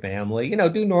wife and your family,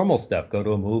 do normal stuff, go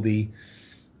to a movie,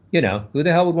 who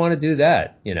the hell would want to do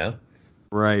that?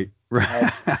 Right. Um,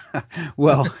 Right.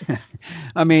 Well,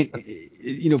 I mean,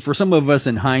 for some of us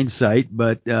in hindsight,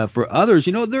 but for others,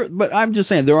 but I'm just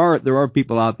saying there are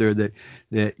people out there that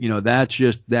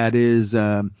that is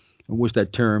what's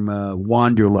that term,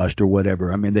 wanderlust or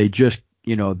whatever. I mean, they just,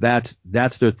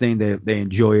 that's their thing. They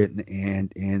enjoy it,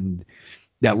 and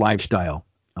that lifestyle.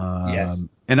 yes,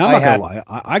 And I'm I not gonna have. lie,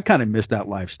 I kind of miss that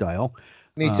lifestyle.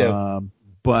 Me too. Um,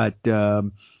 but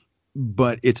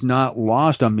it's not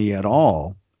lost on me at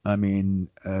all. I mean,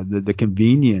 the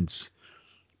convenience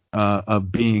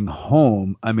of being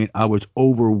home. I mean, I was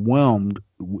overwhelmed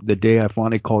the day I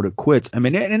finally called it quits. I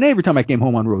mean, and every time I came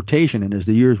home on rotation, and as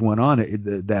the years went on,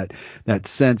 that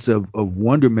sense of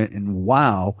wonderment and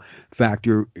wow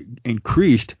factor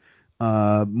increased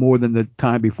more than the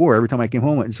time before. Every time I came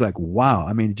home, it's like wow.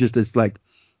 I mean, it's like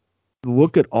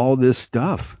look at all this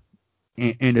stuff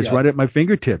and it's Yep. right at my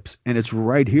fingertips and it's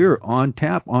right here on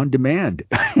tap on demand.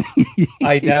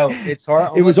 I know. It's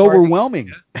hard, It was almost hard to get.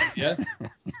 overwhelming. Yeah,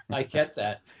 I get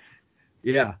that.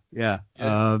 Yeah, yeah.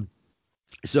 Yeah.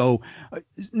 So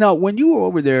now when you were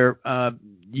over there,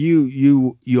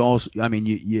 you also, I mean,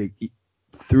 you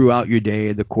throughout your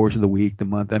day, the course of the week, the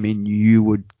month, I mean, you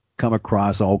would come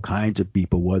across all kinds of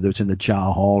people, whether it's in the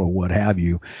chow hall or what have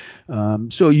you.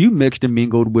 So you mixed and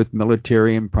mingled with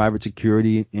military and private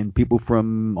security and people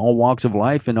from all walks of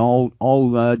life and all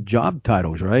job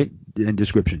titles, right? And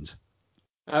descriptions.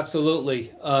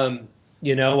 Absolutely.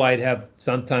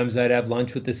 Sometimes I'd have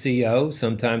lunch with the CEO.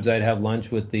 Sometimes I'd have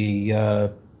lunch with the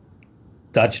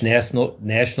Dutch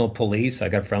National Police. I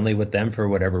got friendly with them for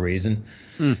whatever reason.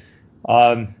 Hmm.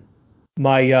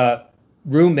 My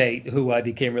roommate, who I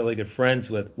became really good friends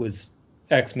with, was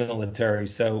ex-military,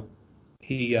 so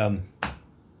he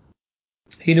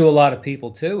knew a lot of people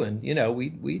too, and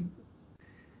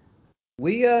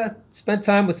we spent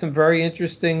time with some very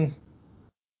interesting,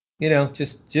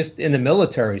 just in the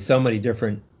military, so many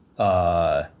different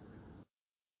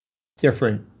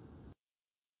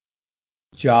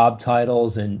job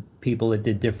titles and people that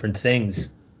did different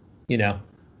things,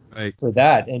 Right. for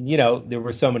that. And, there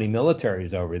were so many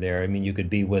militaries over there. I mean, you could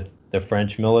be with the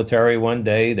French military one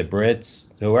day, the Brits,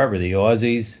 whoever, the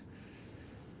Aussies.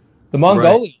 The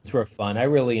Mongolians were fun. I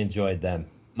really enjoyed them.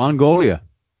 Mongolia.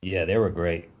 Yeah, they were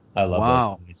great. I love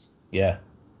Wow. those guys. Yeah.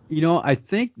 I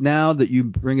think now that you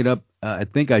bring it up, I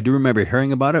think I do remember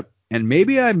hearing about it, and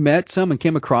maybe I met some and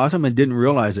came across them and didn't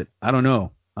realize it. I don't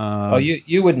know. Oh,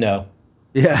 you would know.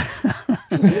 Yeah.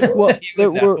 Well, You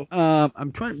there would were. know.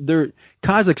 I'm trying. There,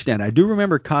 Kazakhstan. I do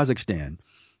remember Kazakhstan.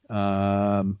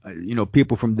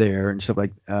 People from there and stuff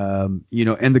like. And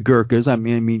the Gurkhas.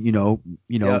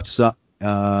 Yeah. So,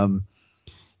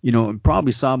 and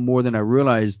probably saw more than I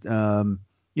realized.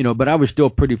 But I was still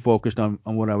pretty focused on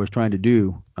what I was trying to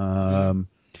do.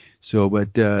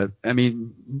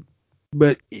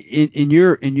 But in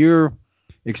your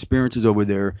experiences over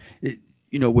there,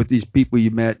 with these people you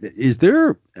met, is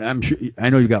there? I'm sure I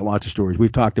know you got lots of stories.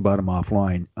 We've talked about them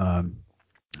offline.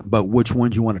 But which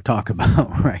ones you want to talk about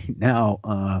right now?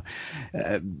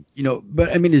 But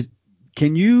I mean,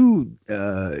 can you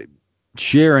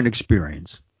share an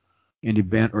experience, an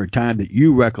event, or a time that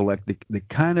you recollect that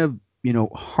kind of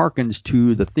harkens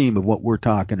to the theme of what we're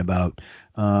talking about,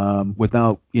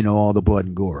 without all the blood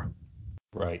and gore?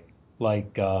 Right.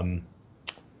 Like, um,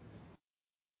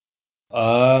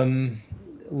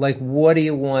 like, what do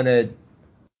you want to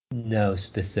know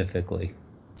specifically?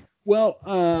 Well,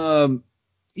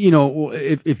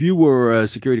 if you were a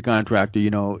security contractor,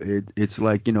 it's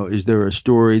like, is there a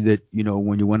story that,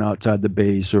 when you went outside the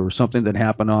base or something that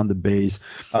happened on the base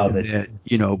Oh, that,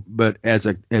 but as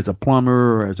a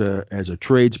plumber or as a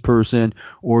tradesperson,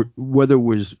 or whether it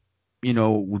was,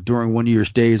 during one of your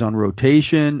stays on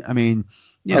rotation? I mean,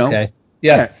 okay.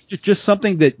 Yeah. yeah, just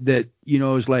something that,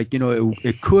 is like,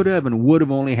 it could have and would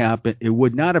have only happened. It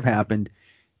would not have happened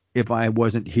if I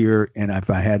wasn't here and if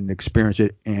I hadn't experienced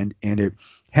it and it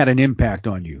had an impact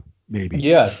on you, maybe.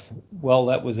 Yes. Well,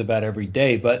 that was about every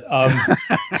day, but Yeah.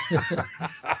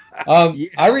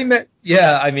 I remember.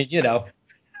 Yeah. I mean,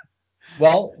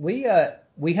 well, we had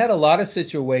a lot of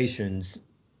situations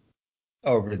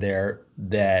over there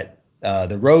that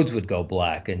the roads would go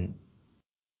black, and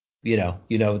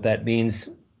what that means.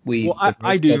 Well, The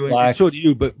I roads go do, and black. so do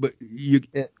you, but you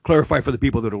It, clarify for the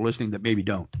people that are listening that maybe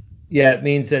don't. yeah, it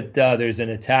means that there's an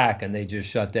attack, and they just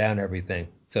shut down everything,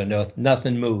 so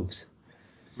nothing moves.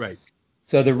 Right.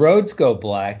 So the roads go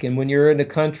black, and when you're in a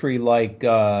country like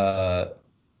a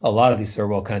lot of these third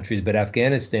world countries, but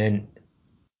Afghanistan,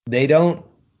 they don't.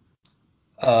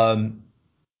 Um,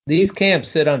 these camps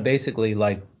sit on basically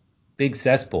like big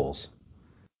cesspools.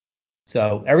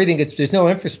 So everything gets there's no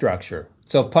infrastructure.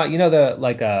 So the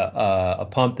like a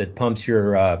pump that pumps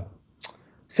your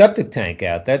septic tank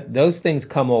out. That those things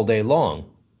come all day long.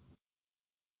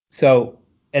 So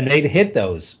and they'd hit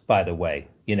those, by the way,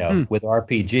 Hmm. with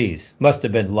RPGs. Must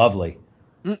have been lovely,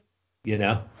 Mm. you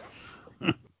know.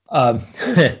 Um,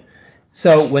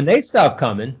 so when they stopped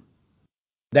coming,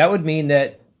 that would mean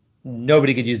that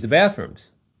nobody could use the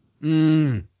bathrooms.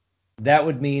 Mm. That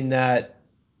would mean that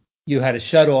you had to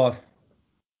shut off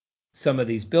some of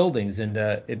these buildings. And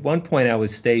at one point, I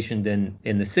was stationed in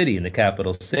the city, in the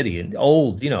capital city, and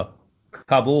old,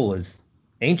 Kabul is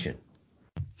ancient.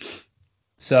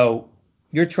 So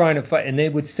you're trying to fight, and they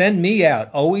would send me out,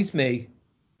 always me.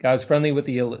 I was friendly with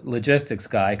the logistics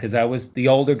guy because I was the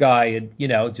older guy and,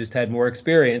 just had more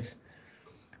experience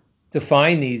to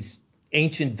find these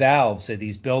ancient valves of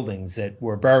these buildings that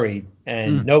were buried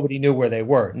and Mm. nobody knew where they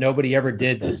were. Nobody ever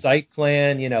did the site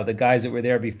plan. The guys that were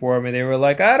there before me, they were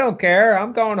like, I don't care.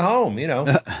 I'm going home.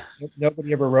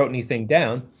 Nobody ever wrote anything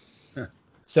down.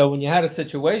 So when you had a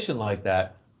situation like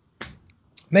that,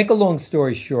 make a long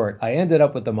story short, I ended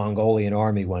up with the Mongolian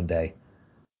army one day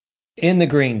in the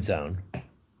green zone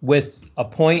with a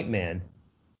point man.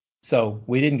 So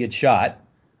we didn't get shot.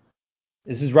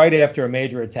 This is right after a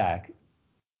major attack.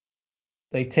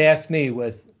 They tasked me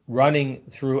with running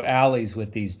through alleys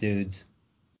with these dudes,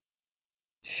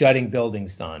 shutting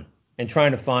buildings on, and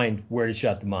trying to find where to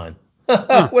shut them on.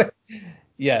 Huh.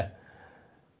 Yeah.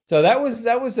 So that was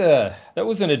an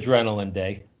adrenaline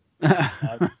day.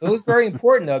 It was very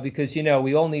important though because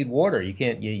we all need water. You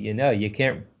can't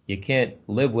you can't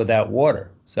live without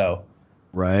water. So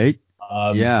Right.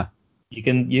 um, Yeah. you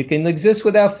can exist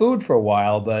without food for a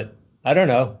while, but I don't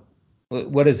know.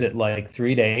 What is it like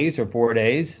 3 days or 4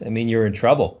 days? I mean, you're in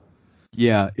trouble.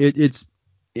 Yeah.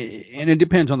 And it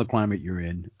depends on the climate you're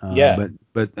in. Yeah.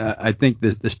 But I think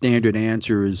the standard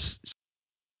answer is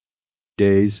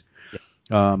days.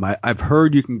 I've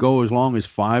heard you can go as long as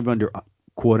five under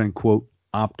quote unquote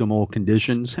optimal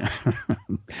conditions,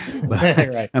 but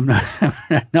Right. I'm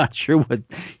not sure what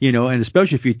and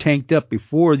especially if you tanked up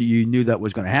before you knew that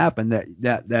was going to happen,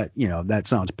 that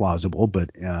sounds plausible.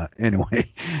 But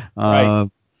anyway, Right. uh,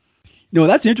 no,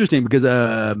 that's interesting because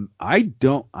I'm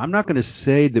not going to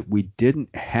say that we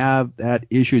didn't have that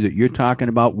issue that you're talking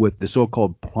about with the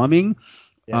so-called plumbing.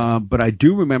 Yeah. But I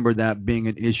do remember that being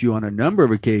an issue on a number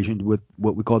of occasions with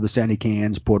what we call the Sandy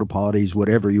cans, porta potties,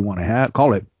 whatever you want to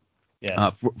call it,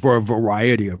 Yeah. for a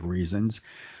variety of reasons.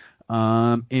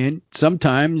 And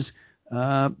sometimes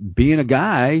being a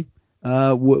guy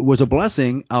was a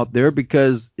blessing out there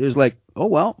because it was like, oh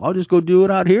well, I'll just go do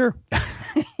it out here.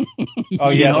 Oh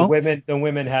you yeah, the know?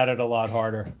 women had it a lot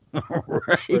harder for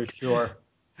Right. sure.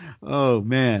 Oh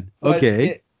man. But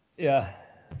Okay. yeah.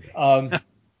 Um,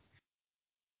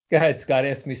 Go ahead, Scott.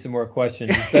 Ask me some more questions.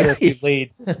 It's better if you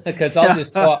lead because I'll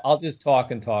just talk. I'll just talk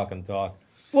and talk and talk.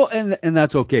 Well, and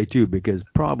that's okay too, because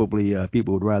probably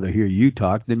people would rather hear you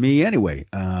talk than me anyway.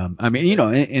 I mean,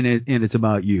 and it's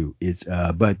about you.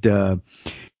 But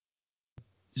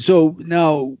so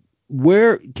now,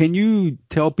 where can you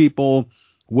tell people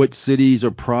what cities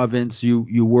or province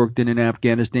you worked in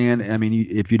Afghanistan? I mean,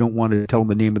 if you don't want to tell them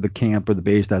the name of the camp or the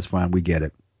base, that's fine. We get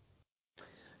it.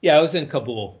 Yeah, I was in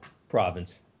Kabul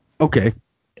province. Okay,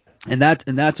 and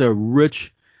that's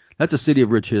a city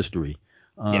of rich history.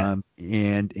 Yeah.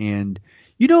 And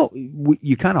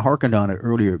you kind of harkened on it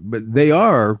earlier, but they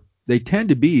tend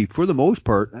to be, for the most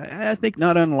part, I think,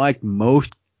 not unlike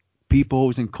most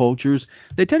peoples and cultures,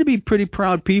 they tend to be pretty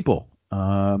proud people.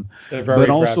 They're But very proud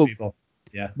also, people.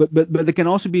 Yeah. but they can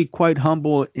also be quite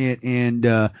humble and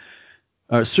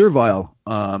servile.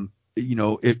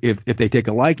 If they take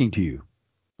a liking to you.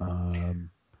 Um,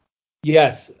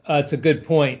 Yes, it's a good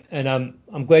point, and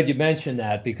I'm glad you mentioned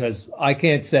that because I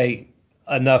can't say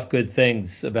enough good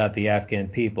things about the Afghan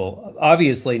people.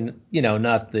 Obviously,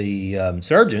 not the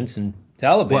insurgents and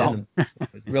well, Taliban. I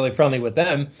was really friendly with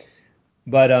them,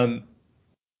 but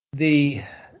the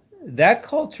that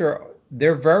culture,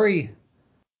 they're very,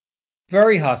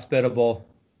 very hospitable,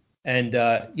 and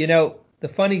the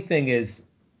funny thing is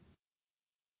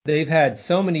they've had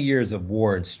so many years of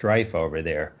war and strife over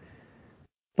there.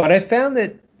 But I found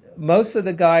that most of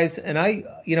the guys, and I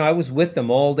was with them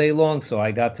all day long, so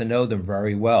I got to know them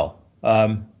very well.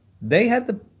 They had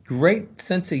the great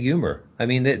sense of humor. I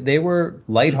mean, they were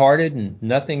lighthearted and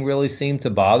nothing really seemed to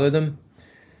bother them.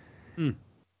 hmm,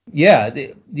 Yeah,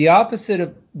 the opposite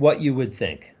of what you would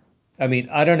think. I mean,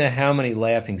 I don't know how many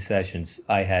laughing sessions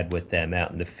I had with them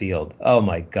out in the field. Oh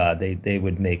my God, they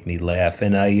would make me laugh.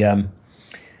 And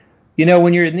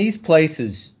when you're in these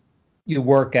places, you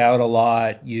work out a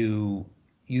lot. You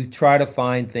try to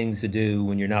find things to do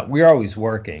when you're not. We're always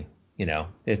working.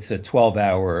 It's a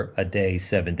 12-hour a day,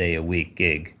 7-day a week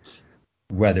gig,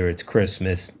 whether it's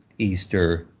Christmas,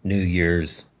 Easter, New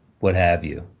Year's, what have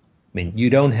you. I mean, you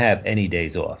don't have any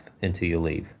days off until you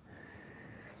leave,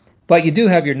 but you do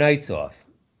have your nights off.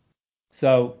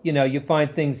 So you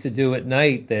find things to do at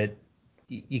night that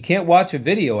you can't watch a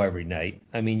video every night.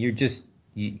 I mean,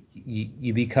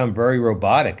 you become very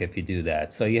robotic if you do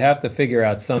that. So you have to figure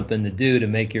out something to do to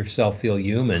make yourself feel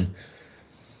human.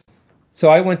 So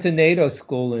I went to NATO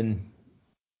school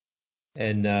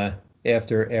and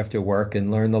after work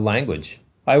and learned the language.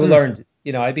 I hmm, learned,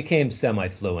 I became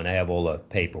semi-fluent. I have all the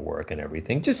paperwork and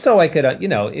everything, just so I could,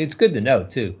 it's good to know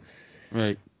too.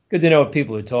 right. Good to know what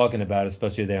people are talking about,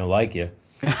 especially if they don't like you.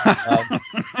 Um,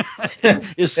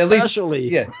 at least, Especially.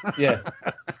 yeah, yeah.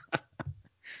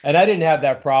 And I didn't have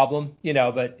that problem,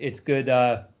 but it's good.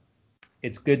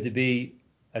 It's good to be,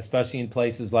 especially in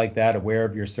places like that, aware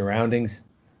of your surroundings,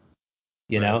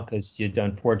 Right. because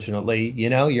unfortunately,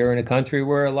 you're in a country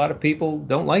where a lot of people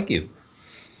don't like you.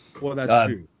 Well, that's Um,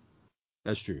 true.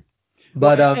 That's true.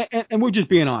 But and we're just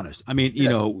being honest. I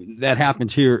mean, that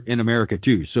happens here in America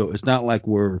too. So it's not like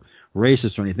we're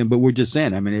racist or anything, but we're just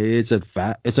saying. I mean, it's a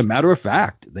fact. It's a matter of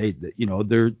fact.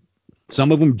 They're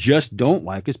some of them just don't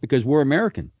like us because we're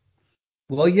American.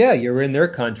 well, yeah, you're in their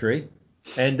country,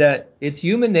 and it's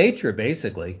human nature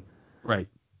basically. Right.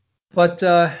 But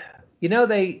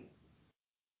they.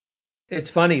 It's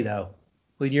funny though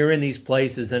when you're in these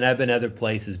places, and I've been other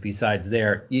places besides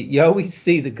there. You always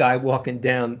see the guy walking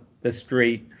down the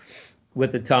street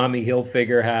with a Tommy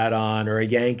Hilfiger hat on or a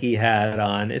Yankee hat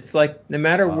on. It's like no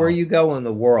matter where Wow. you go in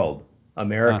the world,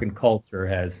 American culture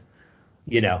has,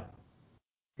 you know,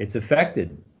 it's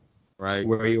affected Right.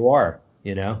 where you are.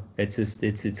 It's just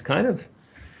it's kind of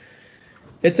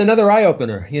it's another eye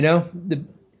opener. I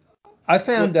Well,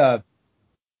 found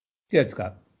good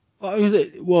Scott.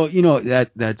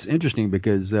 That's interesting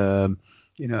because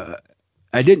you know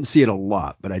I didn't see it a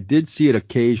lot, but I did see it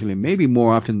occasionally, maybe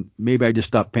more often. Maybe I just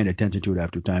stopped paying attention to it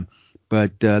after time.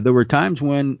 But there were times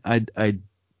when I'd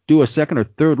do a second or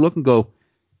third look and go,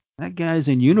 that guy's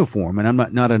in uniform, and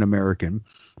I'm not an American,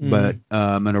 but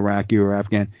Mm. an Iraqi or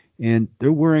Afghan, and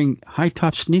they're wearing high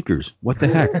top sneakers. What the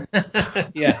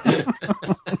heck? Yeah,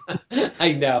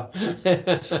 I know.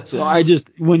 So I just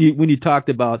when you talked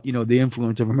about the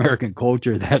influence of American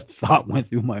culture, that thought went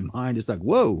through my mind. It's like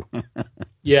whoa.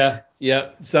 Yeah, yeah.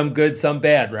 Some good, some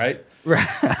bad, right? Right.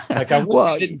 Like I wish I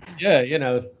Well, didn't,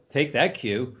 yeah, take that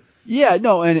cue. yeah,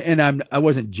 no, and I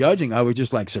wasn't judging. I was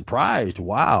just like surprised.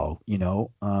 Wow.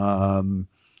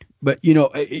 But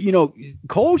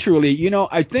culturally,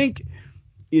 I think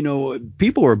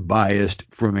people are biased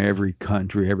from every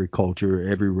country, every culture,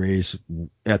 every race,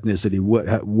 ethnicity,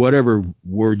 whatever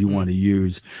word you want Mm. to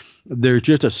use. There's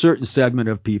just a certain segment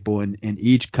of people in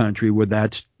each country where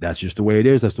that's just the way it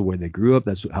is. That's the way they grew up.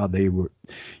 That's how they were.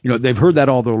 They've heard that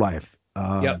all their life.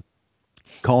 Yep.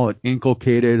 Call it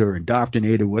inculcated or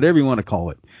indoctrinated, whatever you want to call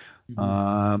it.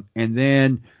 Mhm. And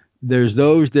then there's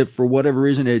those that for whatever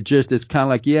reason it's kind of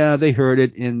like, yeah, they heard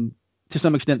it and to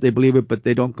some extent they believe it, but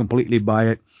they don't completely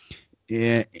buy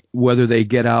it, whether they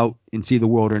get out and see the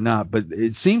world or not. But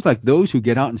it seems like those who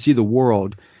get out and see the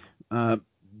world, uh,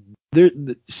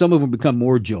 some of them become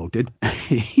more jilted.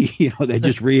 That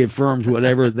just reaffirms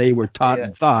whatever they were taught Yeah.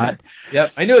 and thought.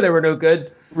 Yep. I knew they were no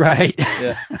good. Right.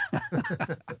 Yeah.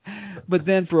 But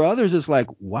then for others, it's like,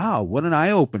 wow, what an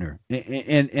eye opener.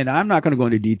 And I'm not going to go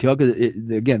into detail because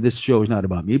again, this show is not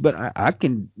about me, but I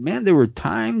can, man, there were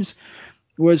times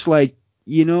where it's like,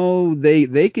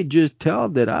 they could just tell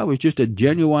that I was just a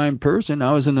genuine person.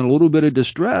 I was in a little bit of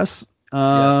distress.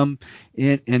 Yeah.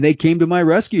 And they came to my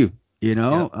rescue,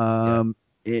 Yeah. Yeah.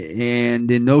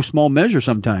 and in no small measure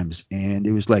sometimes. And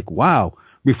it was like, wow,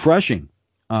 refreshing.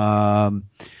 Um,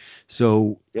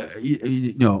 so,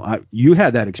 you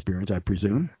had that experience, I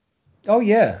presume. Oh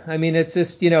yeah. I mean, it's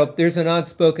just, there's an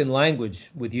unspoken language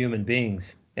with human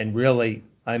beings. And really,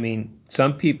 I mean,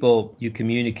 some people you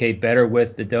communicate better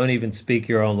with that don't even speak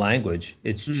your own language.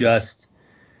 It's Mm. just,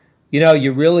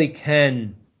 you really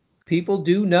can, people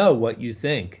do know what you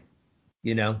think.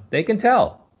 They can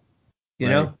tell,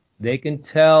 Right. they can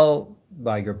tell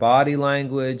by your body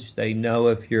language. They know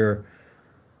if you're,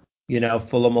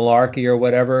 full of malarkey or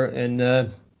whatever.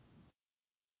 And,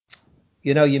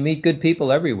 you meet good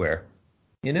people everywhere,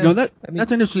 I mean,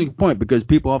 That's an interesting point because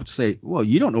people often say, "Well,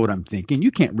 you don't know what I'm thinking.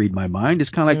 You can't read my mind." It's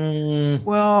kind of like, mm,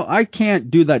 well, I can't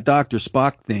do that Dr.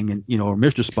 Spock thing and or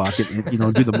Mr. Spock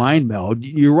and do the mind meld.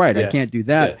 You're right, I yeah, can't do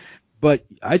that. yeah, But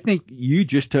I think you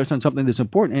just touched on something that's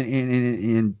important,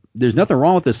 and there's nothing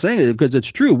wrong with us saying it because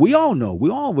it's true. We all know, we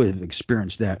all have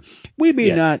experienced that. We may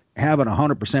yeah, not have it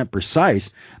 100%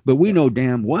 precise, but we yeah. know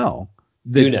damn well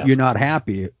You that know. you're not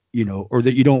happy, or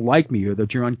that you don't like me, or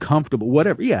that you're uncomfortable,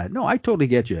 whatever. Yeah, no, I totally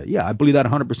get you. Yeah, I believe that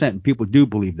 100%, and people do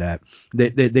believe that.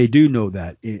 They do know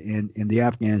that in the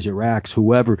Afghans, Iraqs,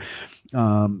 whoever.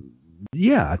 Um,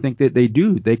 yeah, I think that they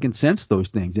do. They can sense those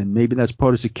things, and maybe that's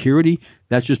part of security.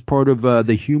 That's just part of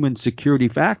the human security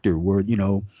factor, where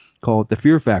call it the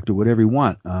fear factor, whatever you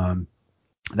want.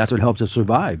 That's what helps us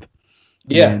survive,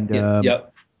 Yeah, and yeah, um, yeah,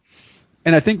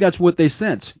 and I think that's what they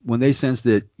sense when they sense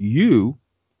that you,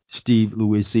 Steve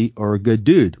Luisi, are a good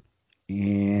dude,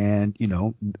 and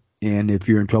and if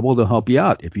you're in trouble, they'll help you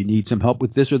out. If you need some help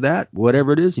with this or that,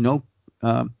 whatever it is, they'll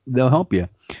help you.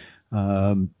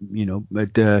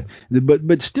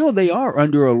 But still, they are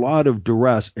under a lot of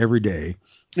duress every day,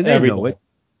 and they every know day.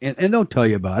 it, and they'll tell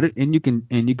you about it, and you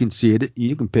can see it,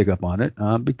 you can pick up on it,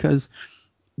 because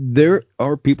there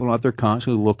are people out there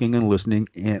constantly looking and listening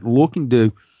and looking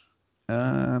to.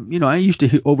 I used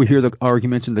to overhear the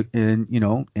arguments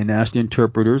and ask the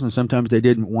interpreters, and sometimes they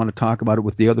didn't want to talk about it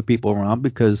with the other people around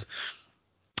because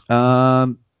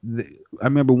I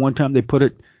remember one time they put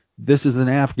it, this is an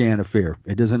Afghan affair.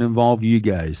 It doesn't involve you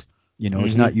guys.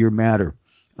 It's not your matter.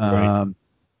 Right.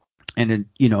 And then,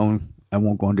 I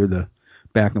won't go into the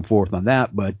back and forth on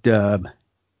that, but, I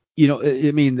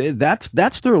mean,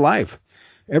 that's their life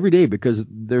every day because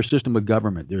their system of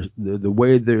government, the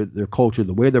way their culture,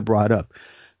 the way they're brought up,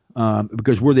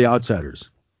 because we're the outsiders.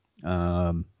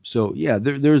 So yeah,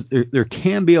 there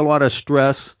can be a lot of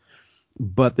stress,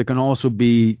 but there can also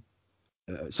be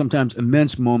sometimes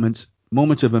immense moments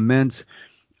of immense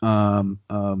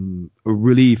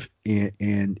relief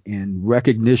and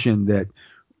recognition that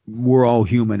we're all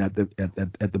human at the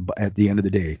end of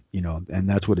the day, and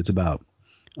that's what it's about.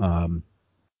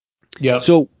 Yeah.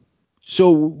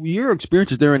 So your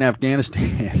experiences there in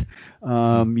Afghanistan,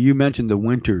 you mentioned the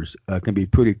winters can be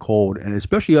pretty cold, and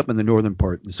especially up in the northern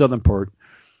part, the southern part,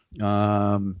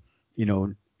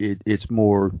 it's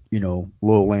more,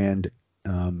 lowland,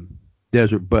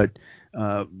 desert. But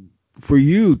for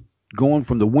you, going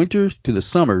from the winters to the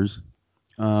summers,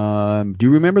 do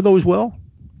you remember those well?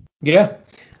 Yeah.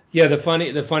 Yeah. The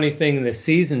funny thing, the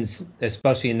seasons,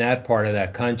 especially in that part of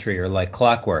that country, are like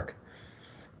clockwork.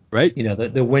 Right?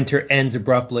 The winter ends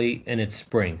abruptly and it's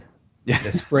spring.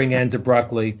 The spring ends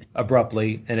abruptly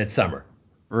and it's summer.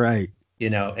 Right.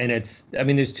 And there's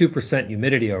 2%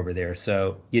 humidity over there.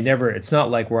 So it's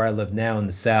not like where I live now in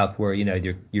the South where,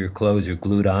 your clothes are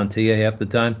glued onto you half the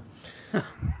time.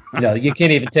 You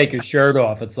can't even take your shirt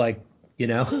off. It's like,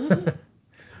 today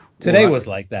Well, was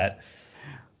like that.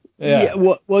 yeah. Yeah.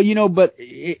 Well, but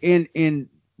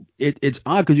it's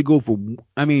odd because you go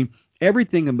I mean,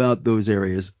 everything about those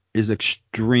areas is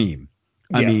extreme.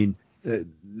 I Yeah. mean,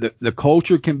 the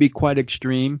culture can be quite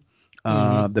extreme.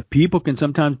 Hmm. The people can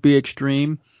sometimes be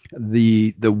extreme.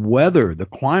 The weather, the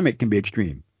climate can be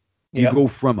extreme. You Yep. go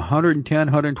from 110,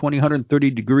 120,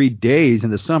 130-degree days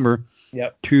in the summer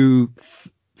Yep. to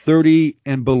 30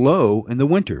 and below in the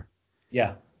winter.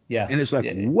 Yeah. Yeah. And it's like,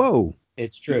 Yeah. whoa.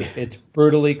 It's true. It's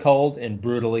brutally cold and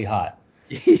brutally hot.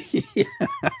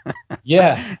 Yeah.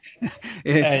 Yeah.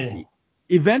 And And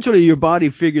eventually your body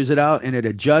figures it out and it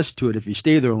adjusts to it if you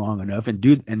stay there long enough and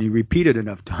you repeat it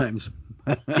enough times.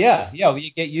 yeah, yeah, well,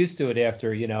 you get used to it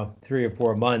after, 3 or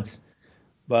 4 months.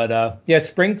 But yeah,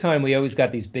 springtime we always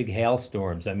got these big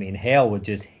hailstorms. I mean, hail would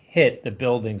just hit the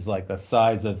buildings like the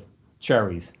size of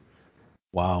cherries.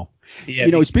 Wow.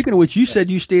 Yeah, Speaking of which, you said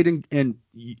you stayed and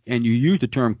you used the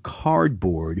term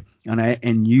cardboard,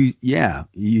 and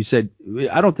you said,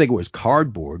 I don't think it was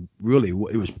cardboard, really.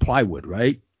 It was plywood,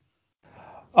 right?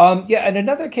 yeah, and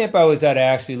another camp I was at, I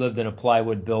actually lived in a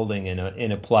plywood building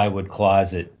in a plywood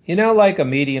closet. Like a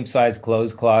medium-sized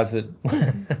clothes closet.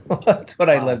 That's what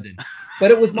I Wow. lived in.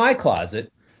 But it was my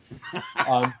closet.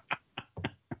 Um,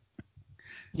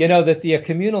 that the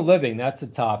communal living, that's a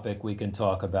topic we can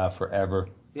talk about forever.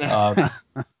 Um,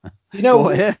 Go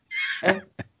we, ahead.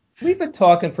 we've been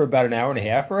talking for about an hour and a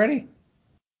half already.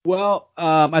 Well,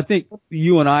 I think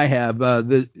you and I have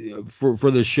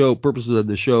for the show purposes of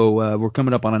the show, we're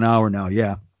coming up on an hour now.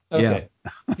 Yeah, yeah. Okay.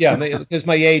 Yeah, because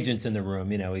my agent's in the room.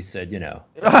 He said, no,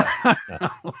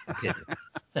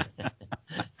 kidding.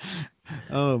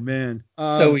 Oh man.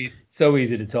 So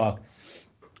easy to talk.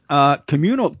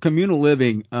 Communal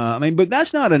living. I mean, but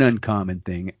that's not an uncommon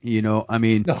thing. I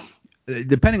mean, No.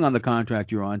 depending on the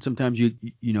contract you're on, sometimes it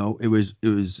was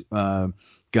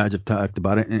guys have talked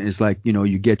about it, and it's like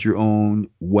you get your own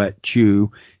wet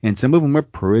chew, and some of them are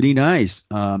pretty nice,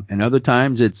 and other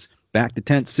times it's back to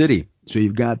tent city, so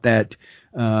you've got that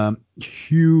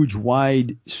huge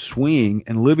wide swing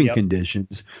in living Yep.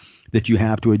 conditions that you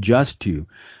have to adjust to.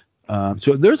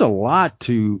 So there's a lot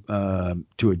to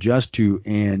adjust to,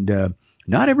 and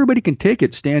not everybody can take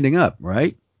it standing up,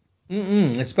 right?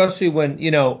 Especially when,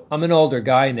 I'm an older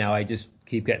guy now. I just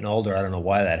keep getting older. I don't know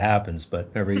why that happens, but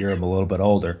every year I'm a little bit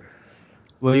older.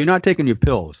 Well, you're not taking your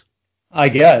pills. I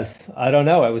guess. I don't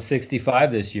know. I was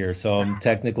 65 this year, so I'm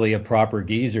technically a proper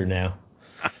geezer now.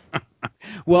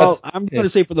 Well, That's I'm going yeah. to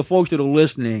say for the folks that are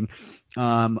listening,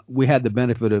 we had the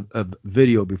benefit of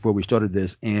video before we started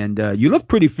this, and you look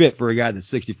pretty fit for a guy that's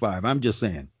 65. I'm just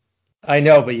saying. I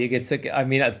know, but you get sick. I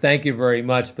mean, thank you very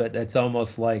much, but it's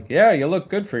almost like, yeah, you look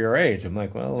good for your age. I'm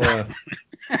like, well,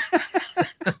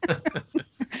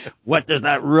 What does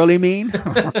that really mean?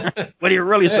 What are you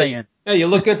really hey, saying? hey, you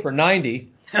look good for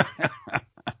 90.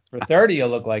 For 30, you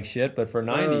look like shit, but for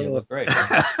 90, you Uh, look great.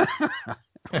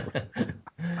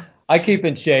 I keep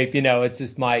in shape, it's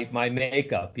just my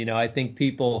makeup. I think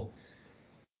people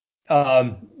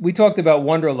we talked about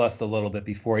wanderlust a little bit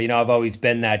before. I've always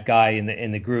been that guy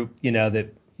in the group, that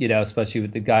especially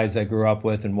with the guys I grew up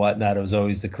with and whatnot. I was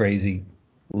always the crazy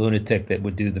lunatic that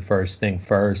would do the first thing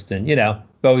first. And,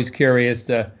 always curious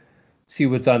to see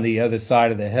what's on the other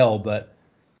side of the hill. But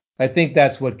I think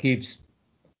that's what keeps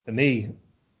me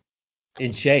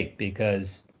in shape,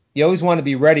 because you always want to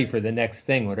be ready for the next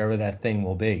thing, whatever that thing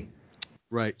will be.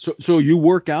 Right. So you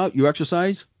work out, you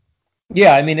exercise?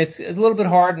 Yeah, I mean, it's a little bit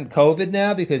hard in COVID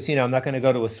now because, I'm not going to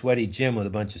go to a sweaty gym with a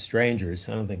bunch of strangers.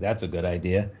 I don't think that's a good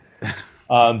idea.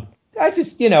 I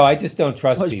just don't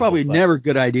trust Well, it's people. probably never a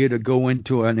good idea to go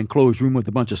into an enclosed room with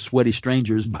a bunch of sweaty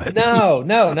strangers. But No,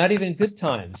 not even good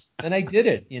times. And I did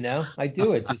it, I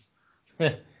do it just.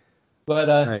 But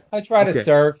right. I try to Okay.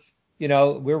 surf.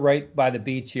 We're right by the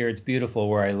beach here. It's beautiful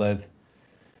where I live.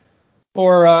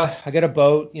 Or I got a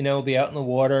boat, be out in the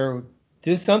water,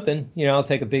 do something. I'll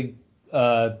take a big,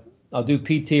 I'll do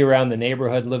PT around the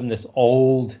neighborhood. Live in this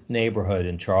old neighborhood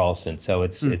in Charleston, so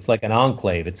it's like an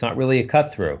enclave. It's not really a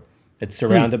cut through. It's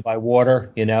surrounded by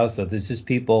water, so there's just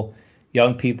people,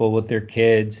 young people with their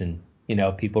kids, and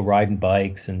people riding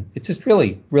bikes, and it's just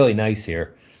really, really nice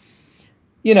here.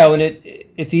 And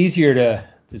it's easier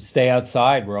to stay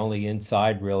outside. We're only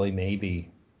inside really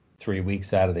maybe 3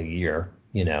 weeks out of the year,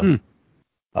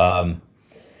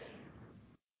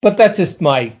 But that's just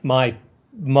my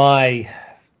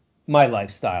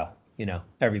lifestyle.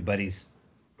 Everybody's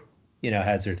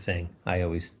has their thing. I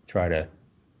always try to,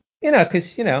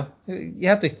 because you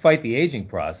have to fight the aging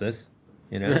process.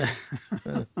 I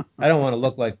don't want to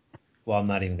look like. Well, I'm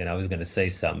not even gonna. I was gonna say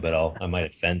something, but I might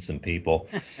offend some people.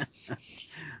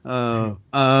 Well,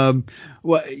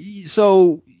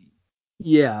 so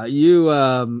yeah, you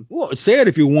well, say it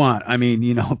if you want. I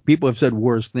mean, people have said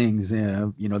worse things. They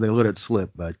let it slip,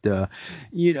 but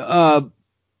you know,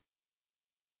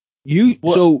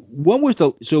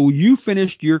 Well, so you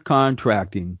finished your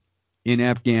contracting in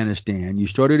Afghanistan. You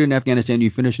started in Afghanistan,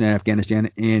 you finished in Afghanistan,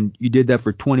 and you did that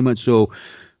for 20 months. So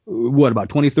what, about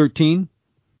 2013?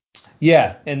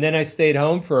 yeah, and then I stayed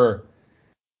home for.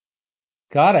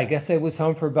 God, I guess I was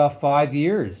home for about 5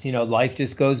 years. Life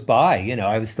just goes by.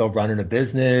 I was still running a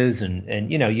business,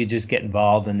 and you just get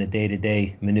involved in the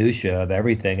day-to-day minutia of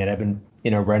everything. And I've been,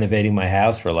 renovating my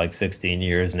house for like 16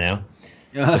 years now.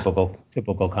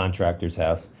 Typical contractor's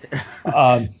house.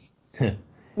 Um,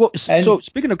 Well, and so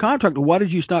speaking of contract, why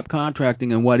did you stop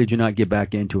contracting and why did you not get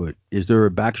back into it? Is there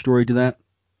a backstory to that?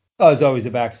 there's always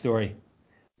a backstory.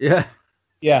 Yeah.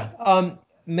 Yeah.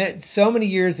 Met so many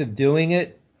years of doing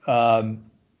it. The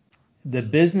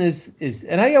business is,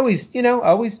 and I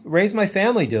always raised my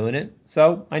family doing it.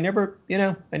 So I never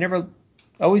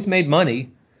always made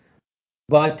money,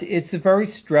 but it's a very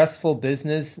stressful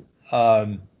business.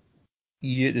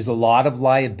 There's a lot of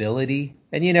liability,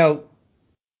 and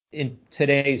in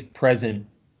today's present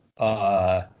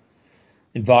uh,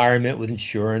 environment with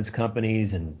insurance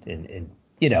companies and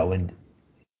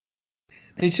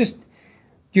it's just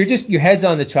your head's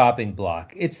on the chopping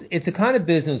block. It's a kind of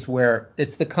business where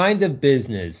it's the kind of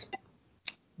business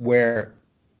where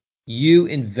you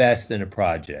invest in a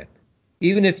project,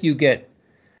 even if you get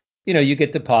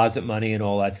deposit money and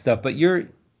all that stuff. But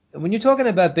when you're talking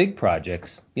about big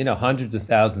projects, hundreds of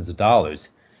thousands of dollars.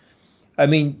 I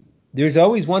mean, there's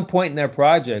always one point in that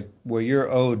project where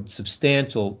you're owed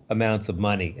substantial amounts of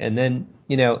money, and then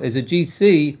as a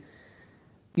GC,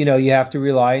 you have to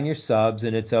rely on your subs,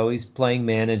 and it's always playing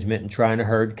management and trying to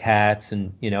herd cats.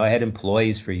 And, I had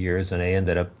employees for years, and I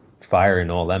ended up firing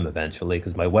all them eventually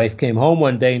because my wife came home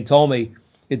one day and told me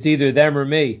it's either them or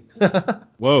me.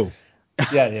 Whoa.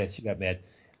 Yeah, she got mad.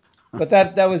 But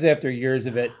that was after years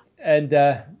of it. And,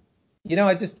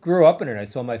 I just grew up in it. I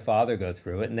saw my father go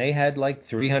through it, and they had like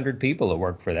 300 people that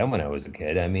worked for them when I was a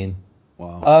kid. I mean,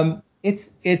 Wow. it's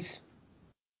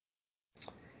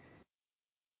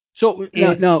So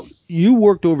now you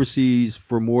worked overseas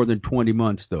for more than 20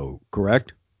 months, though,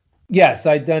 correct? Yes,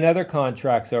 I've done other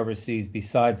contracts overseas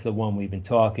besides the one we've been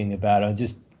talking about.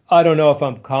 I don't know if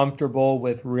I'm comfortable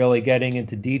with really getting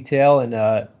into detail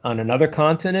on another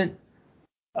continent.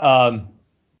 Um,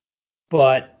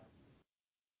 but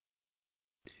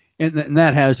And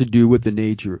that has to do with the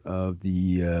nature of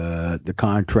the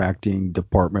contracting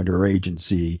department or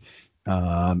agency,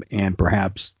 and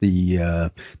perhaps the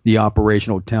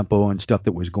operational tempo and stuff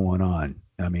that was going on.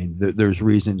 I mean, there's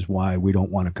reasons why we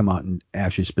don't want to come out and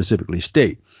actually specifically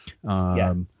state.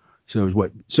 yeah, So is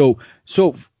what. So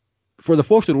for the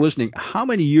folks that are listening, how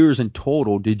many years in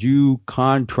total did you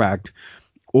contract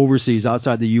overseas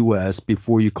outside the U.S.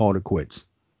 before you called it quits?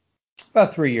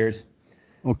 about 3 years.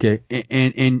 Okay,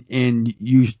 and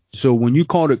you, so when you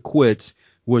called it quits,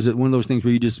 was it one of those things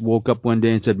where you just woke up one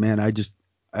day and said, "Man, I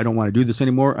don't want to do this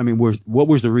anymore"? I mean, what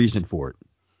was the reason for it?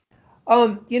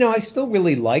 I still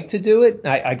really like to do it.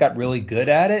 I got really good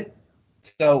at it.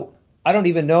 So I don't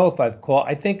even know if I've called.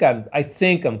 I think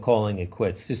I'm calling it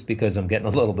quits just because I'm getting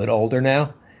a little bit older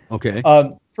now. Okay.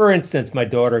 For instance, my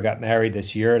daughter got married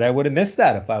this year, and I would have missed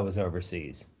that if I was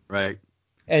overseas. Right.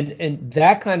 And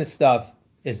that kind of stuff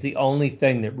is the only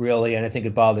thing that really, and I think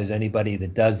it bothers anybody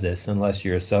that does this, unless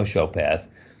you're a sociopath.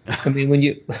 I mean, when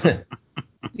you,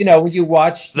 when you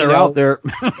watch, They're out there.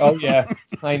 oh yeah,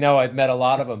 I know, I've met a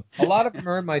lot of them. A lot of them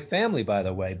are in my family, by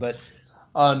the way, but,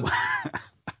 um,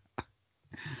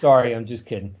 sorry, I'm just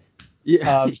kidding.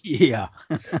 Yeah. Um, Yeah.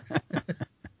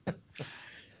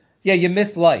 yeah, you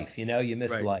miss life, you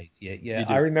miss Right. life. Yeah, yeah. You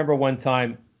I do. remember one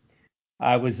time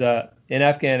I was in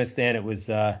Afghanistan. It was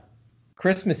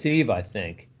Christmas Eve, I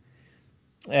think.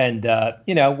 And,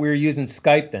 we were using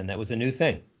Skype then. That was a new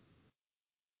thing.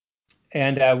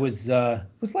 And it was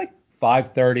like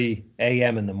 5:30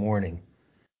 a.m. in the morning.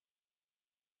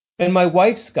 And my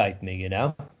wife Skyped me.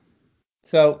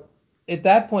 So at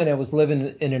that point, I was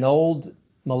living in an old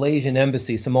Malaysian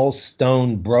embassy, some old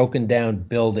stone broken down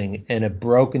building in a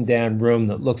broken down room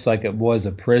that looks like it was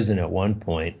a prison at one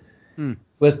point Hmm.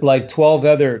 with like 12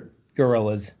 other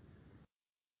gorillas.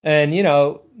 And,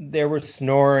 they were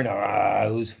snoring,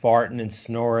 who's farting and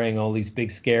snoring, all these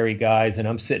big scary guys. And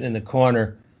I'm sitting in the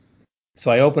corner. So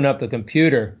I open up the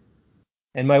computer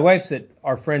and my wife's at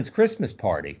our friend's Christmas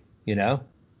party, you know?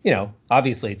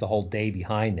 Obviously it's a whole day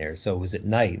behind there. So it was at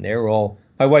night and they were all,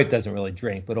 my wife doesn't really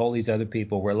drink, but all these other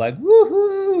people were like,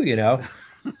 woohoo,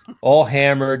 all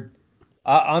hammered.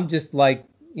 I'm just like,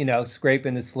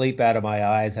 scraping the sleep out of my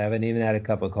eyes. Haven't even had a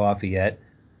cup of coffee yet.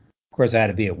 Of course, I had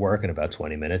to be at work in about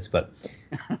 20 minutes, but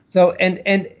so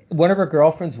and one of her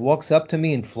girlfriends walks up to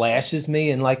me and flashes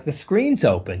me, and like the screen's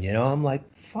open. I'm like,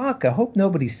 fuck, I hope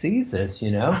nobody sees this.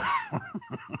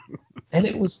 And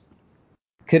it was,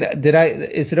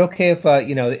 is it okay if the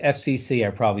FCC?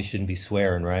 I probably shouldn't be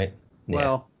swearing, right? Yeah,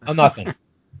 Well, I'm not gonna.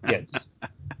 Yeah, just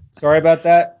sorry about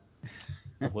that.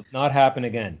 It will not happen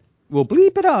again. we'll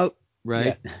bleep it out, Yeah,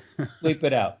 right? bleep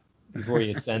it out before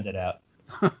you send it out.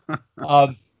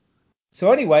 Um,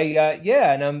 So anyway,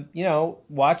 yeah, and I'm,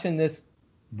 watching this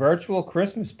virtual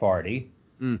Christmas party.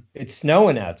 Mm. It's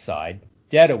snowing outside,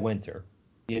 dead of winter,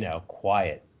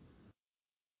 quiet.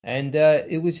 And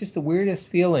it was just the weirdest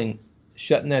feeling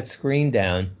shutting that screen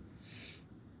down,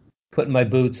 putting my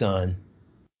boots on,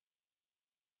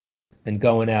 and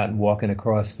going out and walking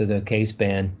across to the case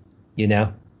band, you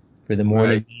know, for the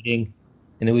morning Right. meeting.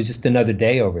 And it was just another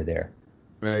day over there.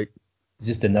 Right.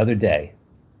 Just another day.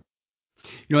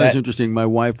 That's That, interesting. My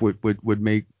wife would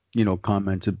make,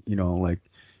 comments, like,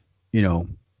 you know,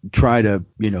 try to,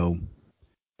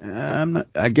 I'm not,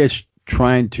 I guess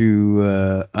trying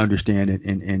to understand it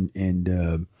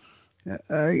and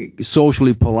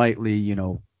socially politely,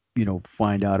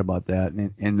 find out about that.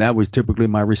 And that was typically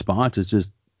my response. It's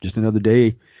just another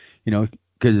day,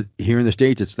 because here in the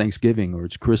States it's Thanksgiving or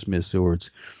it's Christmas or it's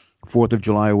 4th of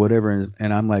July or whatever.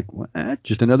 And I'm like, well,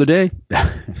 just another day.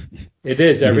 it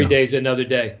is. you Every know, day's another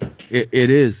day. it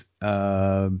is,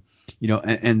 and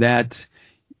that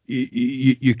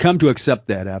you come to accept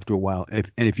that after a while.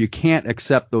 If you can't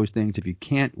accept those things, if you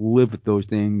can't live with those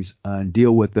things and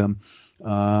deal with them,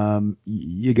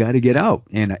 you got to get out.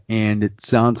 And it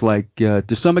sounds like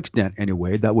to some extent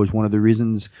anyway, that was one of the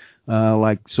reasons,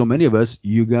 like so many of us,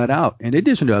 you got out. In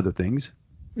addition to other things.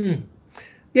 Hmm.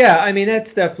 Yeah, I mean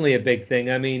that's definitely a big thing.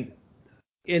 I mean,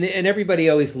 and everybody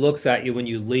always looks at you when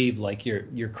you leave like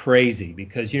you're crazy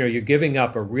because you're giving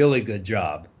up a really good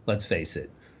job. Let's face it,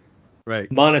 Right.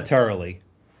 monetarily.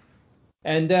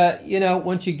 And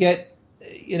once you get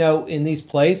in these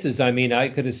places, I mean, I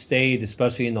could have stayed,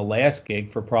 especially in the last gig,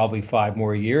 for probably 5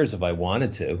 more years if I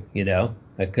wanted to.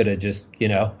 I could have just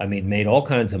I mean, made all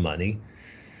kinds of money.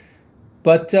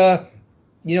 But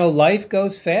life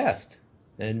goes fast,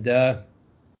 and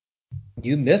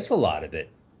you miss a lot of it.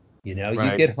 You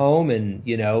Right. get home and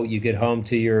you get home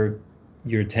to your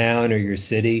town or your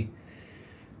city,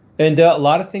 and a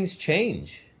lot of things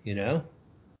change.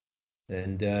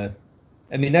 And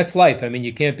I mean that's life. I mean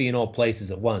you can't be in all places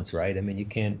at once, right? I mean you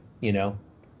can't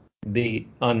be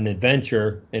on an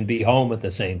adventure and be home at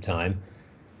the same time.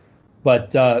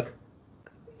 But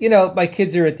my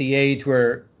kids are at the age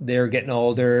where they're getting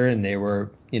older and they were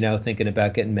thinking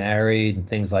about getting married and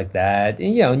things like that.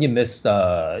 And and you miss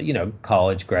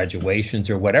college graduations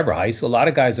or whatever, high school. A lot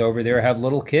of guys over there have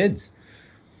little kids.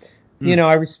 Hmm.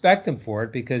 I respect them for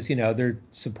it because they're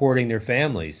supporting their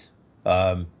families.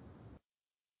 Um,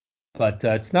 but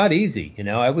it's not easy.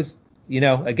 I was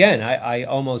again I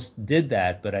almost did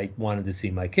that, but I wanted to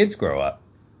see my kids grow up.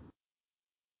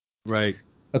 Right.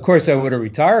 Of course, I would have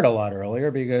retired a lot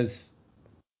earlier because,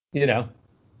 you know,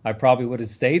 I probably would have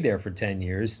stayed there for 10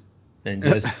 years and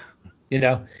just, you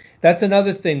know, that's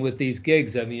another thing with these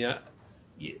gigs. I mean,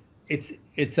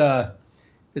 it's a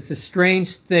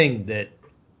strange thing that,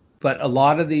 but a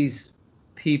lot of these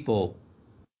people,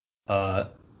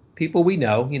 people we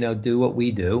know, do what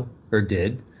we do or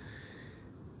did.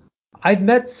 I've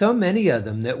met so many of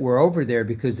them that were over there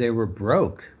because they were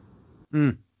broke.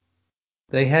 Mm.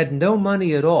 They had no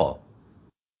money at all,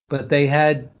 but they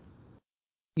had,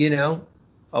 a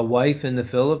wife in the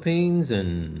Philippines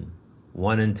and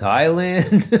one in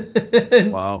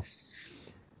Thailand. Wow.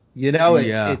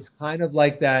 Yeah. It's kind of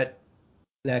like that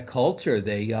culture.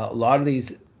 They a lot of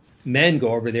these men go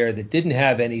over there that didn't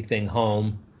have anything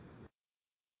home,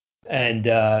 and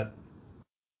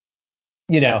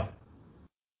you know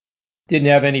didn't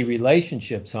have any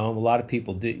relationships home. A lot of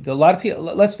people do. A lot of people.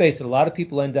 Let's face it. A lot of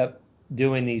people end up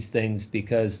doing these things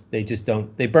because they just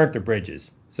don't. They burnt their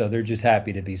bridges, so they're just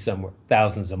happy to be somewhere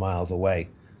thousands of miles away.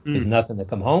 There's nothing to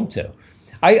come home to.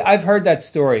 I've heard that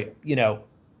story.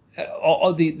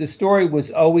 The story was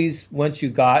always once you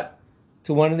got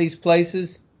to one of these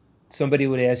places, somebody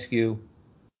would ask you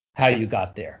how you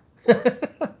got there.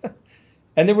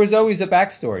 And there was always a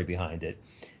backstory behind it.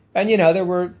 And, there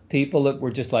were people that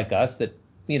were just like us that,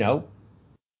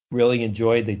 really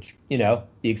enjoyed the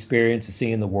experience of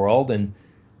seeing the world and,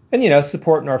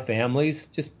 supporting our families,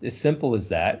 just as simple as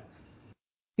that,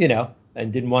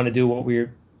 and didn't want to do what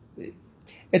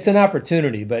it's an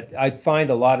opportunity, but I find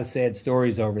a lot of sad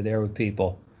stories over there with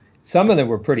people. Some of them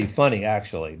were pretty funny,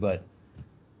 actually, but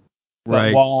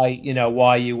Right. why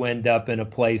you end up in a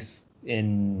place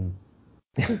in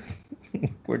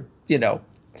where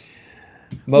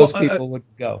most people would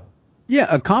go. Yeah,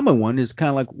 a common one is kind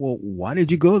of like, well, why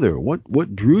did you go there?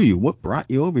 What drew you? What brought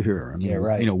you over here? I Yeah, mean,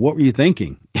 right. What were you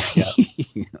thinking? Yeah.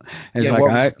 It's Yeah, like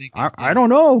what were you thinking? I don't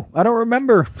know. I don't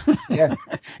remember. Yeah.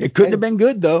 It couldn't have been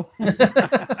good though.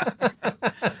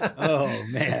 Oh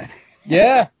man.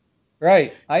 Yeah,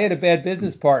 right. I had a bad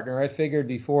business partner. I figured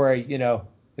before it'd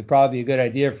probably be a good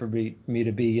idea for me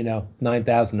to be,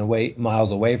 9,000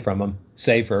 miles away from him,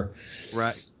 safer.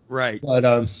 Right. Right.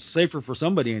 But Safer for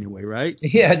somebody anyway, right?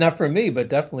 yeah, not for me, but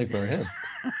definitely for him.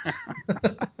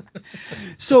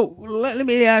 So let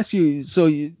me ask you. So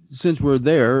since we're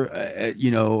there,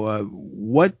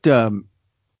 what?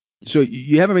 So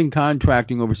you haven't been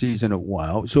contracting overseas in a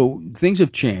while. So things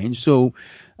have changed. So,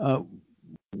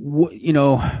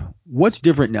 what's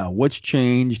different now? What's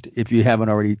changed? If you haven't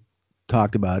already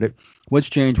talked about it, what's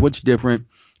changed? What's different?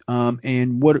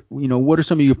 And what are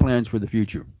some of your plans for the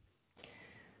future?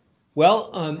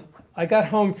 Well, I got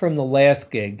home from the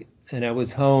last gig, and I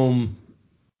was home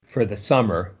for the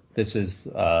summer. This is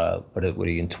what are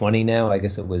you in 20 now? I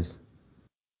guess it was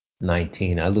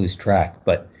 19. I lose track,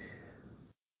 but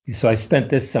so I spent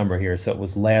this summer here, so it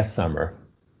was last summer.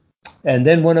 And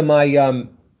then one of my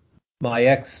my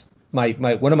ex my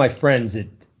one of my friends that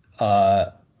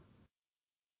uh,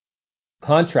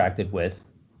 contracted with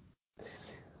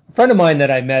a friend of mine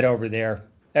that I met over there,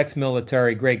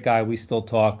 ex-military, great guy. We still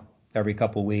talk every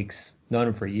couple of weeks. Known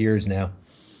him for years now.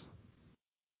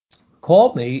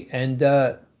 Called me and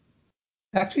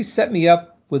actually set me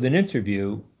up with an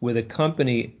interview with a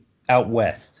company out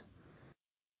west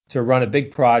to run a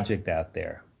big project out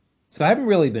there. So I haven't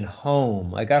really been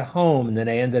home. I got home and then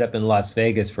I ended up in Las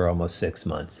Vegas for almost 6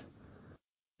 months.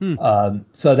 Hmm.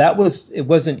 So it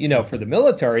wasn't, for the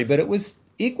military, but it was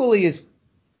equally as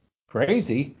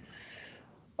crazy.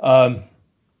 Um,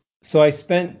 so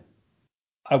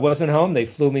I wasn't home. They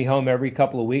flew me home every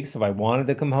couple of weeks if I wanted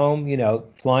to come home,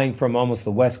 flying from almost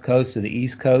the West Coast to the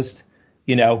East Coast,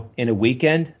 in on a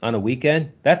weekend,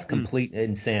 that's Hmm. complete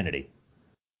insanity.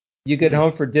 You get Hmm.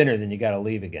 home for dinner, then you got to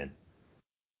leave again.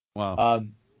 Wow.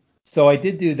 Um, so I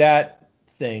did do that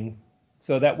thing.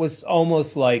 So that was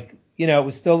almost like, it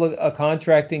was still a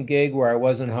contracting gig where I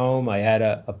wasn't home. I had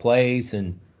a place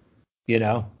and, you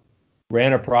know,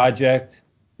 ran a project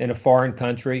in a foreign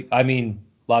country. I mean,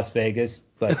 Las Vegas,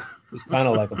 but it was kind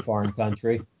of like a foreign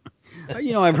country.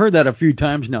 I've heard that a few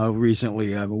times now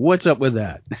recently. What's up with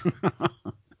that?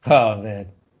 Oh man,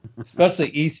 especially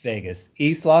East Vegas.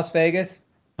 East Las Vegas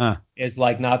Huh. is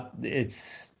like not,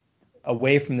 it's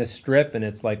away from the strip and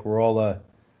it's like where all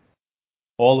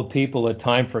the people that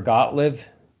time forgot live.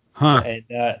 Huh. And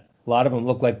a lot of them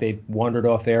look like they wandered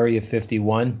off Area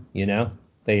 51, they Well,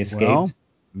 escaped,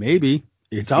 maybe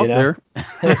it's you out know. there.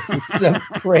 It's some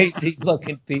crazy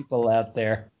looking people out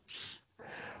there.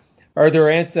 Or their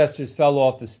ancestors fell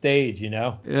off the stage,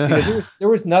 because there Yeah. was there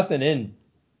was nothing in,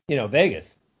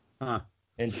 Vegas Huh.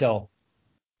 until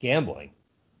gambling.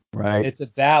 Right. It's a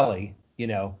valley,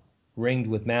 ringed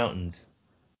with mountains,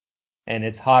 and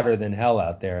it's hotter than hell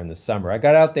out there in the summer. I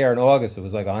got out there in August, it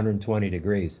was like 120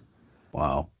 degrees.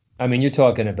 Wow. I mean, you're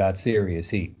talking about serious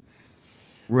heat.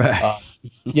 Right.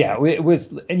 Yeah, it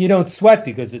was, and you don't sweat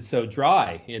because it's so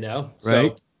dry, Right.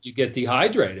 so you get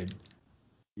dehydrated.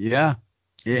 Yeah.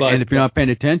 And But if you're not paying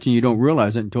attention, you don't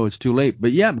realize it until it's too late.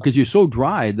 But yeah, because you're so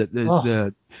dry that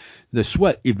oh, the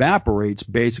sweat evaporates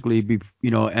basically,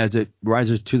 as it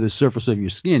rises to the surface of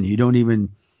your skin. You don't even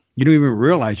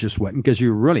realize you're sweating because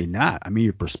you're really not. I mean,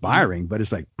 you're perspiring, but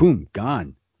it's like boom,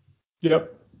 gone.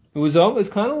 yep. It was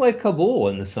almost kind of like Kabul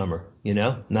in the summer,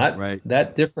 not Right.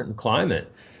 that different in climate.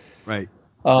 Right.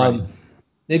 Right. Um,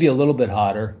 Maybe a little bit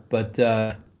hotter, but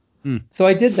Hmm. so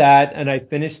I did that and I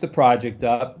finished the project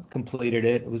up, completed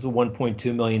it. It was a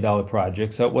 $1.2 million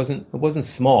project, so it wasn't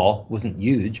small, it wasn't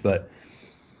huge, but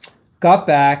got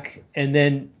back and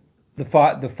then the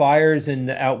fires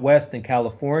out west in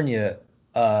California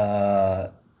uh,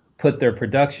 put their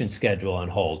production schedule on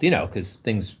hold, because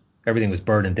everything was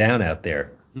burning down out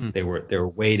there. Hmm. They were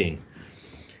waiting.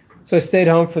 So I stayed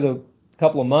home for the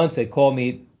couple of months. They called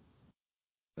me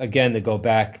again to go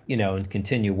back, and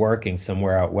continue working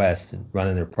somewhere out west and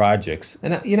running their projects.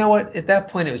 And you know what? At that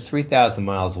point, it was 3,000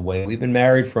 miles away. We've been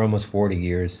married for almost 40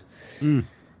 years. Hmm.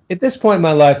 At this point in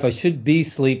my life, I should be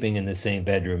sleeping in the same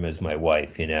bedroom as my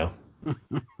wife,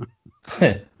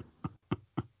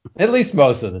 At least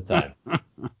most of the time.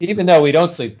 Even though we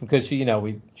don't sleep because we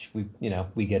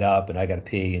get up and I got to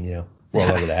pee and we're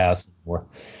all over the house more.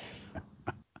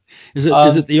 Is it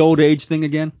Um, the old age thing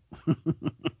again?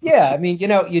 yeah, I mean,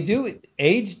 you do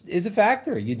age is a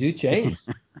factor. You do change.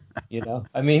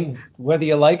 I mean, whether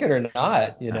you like it or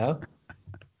not.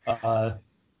 Uh,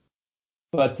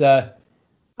 but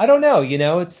I don't know.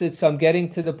 It's I'm getting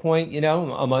to the point.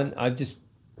 I'm just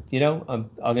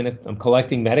I'm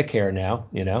collecting Medicare now.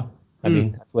 I Hmm.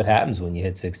 mean, that's what happens when you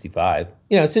hit 65.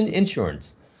 It's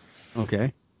insurance,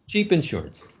 Okay. cheap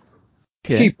insurance,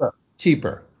 Okay.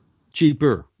 cheaper.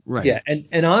 Cheaper. Right. Yeah,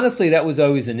 and honestly, that was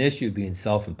always an issue being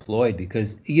self-employed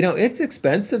because it's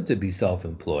expensive to be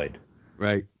self-employed.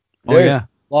 Right. Oh There's yeah.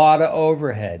 a lot of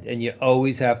overhead, and you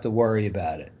always have to worry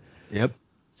about it. Yep.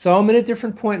 So I'm at a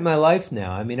different point in my life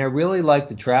now. I mean, I really like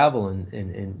to travel, and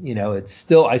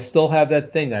I still have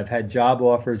that thing. I've had job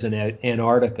offers in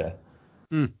Antarctica,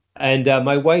 Hmm. and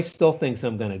my wife still thinks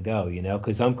I'm going to go,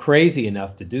 because I'm crazy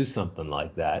enough to do something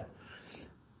like that.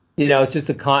 It's just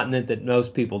a continent that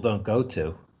most people don't go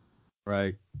to.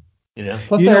 Right.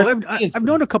 Plus I heard skiing's I've pretty.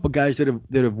 known a couple guys that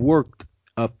have worked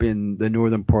up in the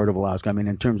northern part of Alaska. I mean,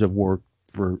 in terms of work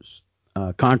for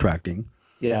contracting,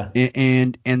 Yeah,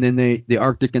 and then the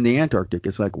Arctic and the Antarctic.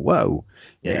 It's like whoa,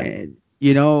 yeah, and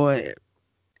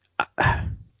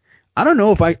I don't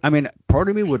know if I mean, part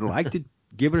of me would like to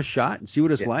give it a shot and see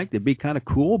what it's yeah. like. It'd be kind of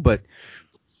cool, but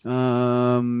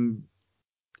I'm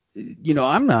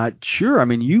not sure. I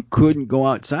mean, you couldn't go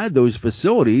outside those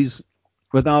facilities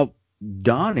without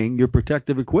donning your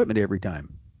protective equipment every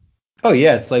time. Oh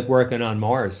yeah, it's like working on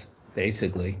Mars,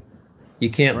 basically. You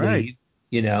can't Right. leave,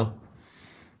 you know.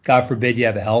 God forbid you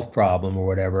have a health problem or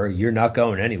whatever, you're not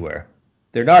going anywhere.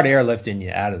 They're not airlifting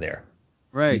you out of there.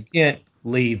 You Right. can't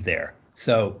leave there.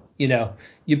 So,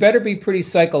 you better be pretty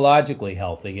psychologically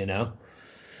healthy.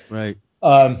 Right.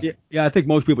 Um, Yeah. Yeah. I think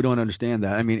most people don't understand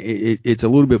that. I mean, it's a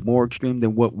little bit more extreme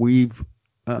than what we've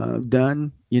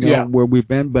done, yeah. where we've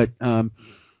been, but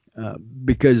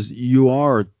because you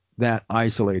are that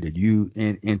isolated,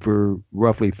 and for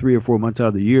roughly 3 or 4 months out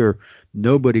of the year,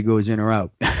 nobody goes in or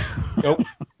out. Nope.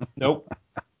 Nope.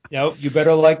 Nope. You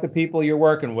better like the people you're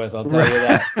working with, I'll tell you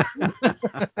Right.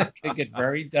 that. It could get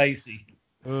very dicey.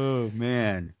 Oh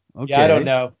man. Yeah, I don't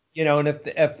Okay. know. And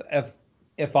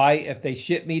if they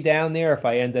ship me down there, if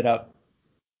I ended up,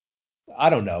 I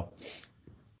don't know.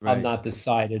 I'm Right. not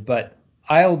decided, but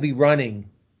I'll be running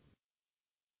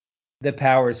the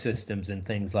power systems and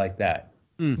things like that.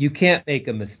 Hmm. You can't make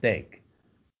a mistake,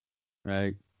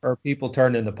 Right. or people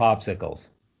turn into popsicles.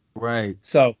 Right.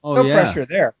 So Oh no yeah. pressure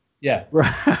there. Yeah.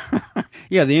 Right.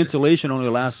 Yeah. The insulation only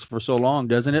lasts for so long,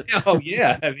 doesn't it? Oh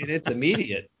yeah. I mean, it's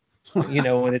immediate.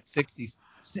 When it's 60,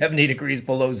 70 degrees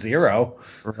below zero.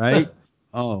 Right.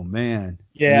 Oh man.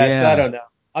 Yeah. So I Yeah. don't know.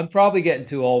 I'm probably getting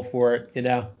too old for it.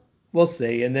 We'll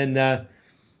see. And then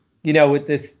with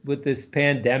this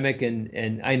pandemic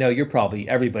and I know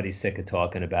everybody's sick of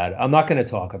talking about it. I'm not going to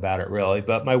talk about it really,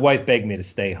 but my wife begged me to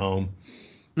stay home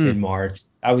Hmm. in March.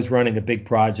 I was running a big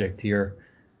project here,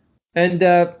 and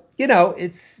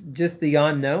it's just the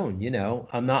unknown. Right.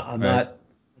 I'm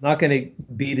not going to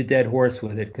beat a dead horse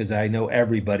with it because I know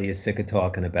everybody is sick of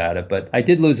talking about it. But I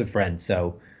did lose a friend,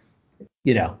 so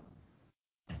you know,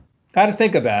 got to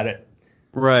think about it.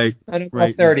 Right. I'm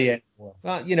Right. not 30 anymore.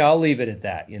 Well, I'll leave it at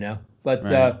that, But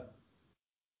Right.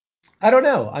 I don't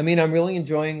know. I mean, I'm really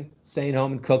enjoying staying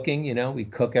home and cooking. We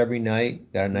cook every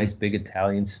night. Got a nice big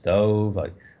Italian stove.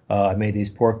 I made these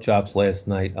pork chops last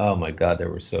night. Oh my God, they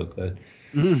were so good.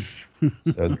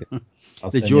 So good. I'll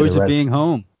The send you the joys of being recipe.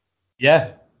 home.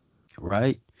 Yeah.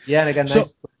 Right. Yeah, and I got a So,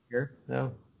 nice cook here.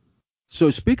 No.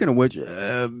 so speaking of which,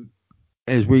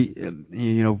 as we,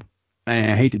 I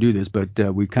hate to do this, but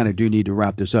we kind of do need to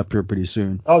wrap this up here pretty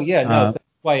soon. Oh yeah, no. Uh, That's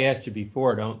why I asked you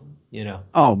before. Don't you know?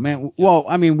 oh man, well,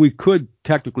 I mean, we could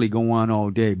technically go on all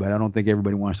day, but I don't think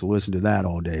everybody wants to listen to that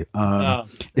all day. No.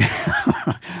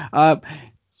 uh,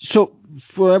 so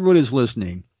for everyone who's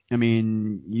listening, I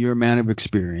mean, you're a man of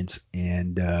experience,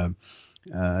 and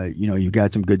you've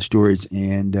got some good stories.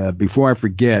 And before I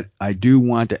forget, I do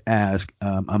want to ask.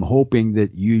 I'm hoping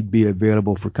that you'd be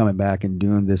available for coming back and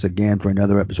doing this again for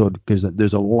another episode, because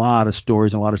there's a lot of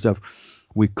stories and a lot of stuff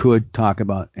we could talk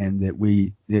about, and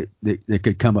that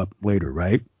could come up later,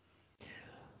 right?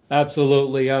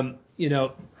 Absolutely.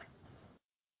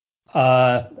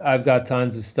 I've got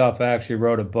tons of stuff. I actually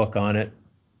wrote a book on it.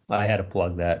 I had to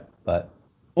plug that, but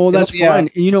Oh, it'll that's be out. fine.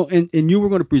 And you were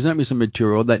going to present me some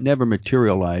material that never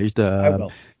materialized. I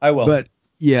will. I will. But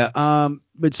yeah.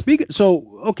 But speaking.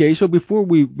 So okay. So before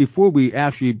we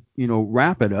actually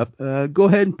wrap it up, go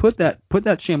ahead and put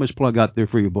that shameless plug out there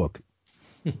for your book.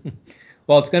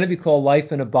 Well, it's going to be called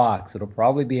Life in a Box. It'll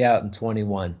probably be out in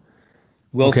 21.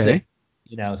 We'll see. Okay.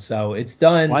 So it's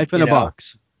done. Life in a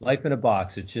box. Life in a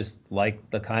box. It's just like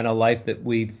the kind of life that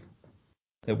we've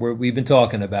been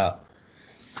talking about.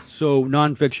 So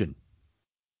nonfiction.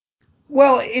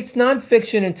 Well, it's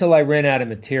nonfiction until I ran out of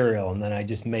material, and then I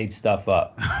just made stuff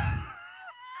up.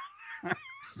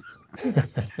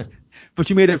 But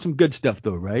you made up some good stuff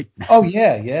though, right? Oh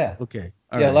yeah, yeah. Okay.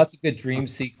 All Yeah, right. lots of good dream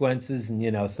sequences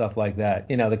and stuff like that.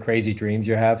 The crazy dreams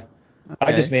you have.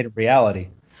 I just Okay. made it reality.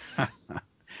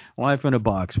 Life in a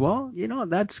box. Well,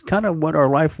 that's kind of what our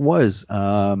life was.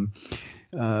 So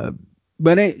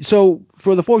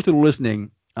for the folks that are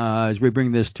listening, as we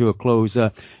bring this to a close,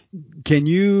 would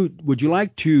you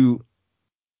like to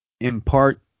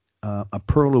impart a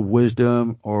pearl of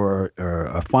wisdom or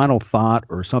a final thought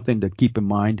or something to keep in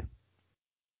mind?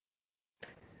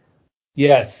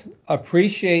 Yes,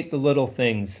 appreciate the little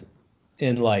things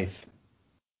in life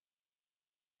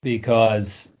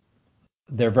because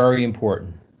they're very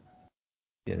important.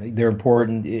 They're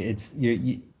important. It's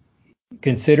you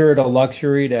consider it a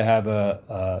luxury to have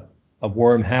a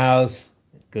warm house,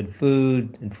 good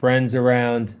food, and friends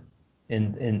around,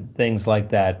 and things like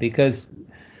that. Because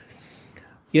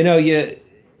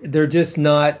they're just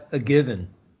not a given.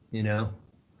 You know,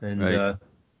 and Right.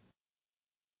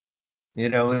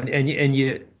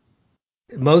 you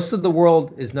most of the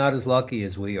world is not as lucky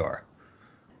as we are.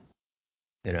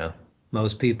 You know,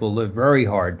 most people live very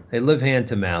hard. They live hand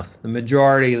to mouth. The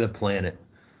majority of the planet.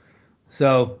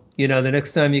 So, the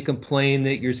next time you complain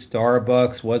that your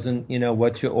Starbucks wasn't,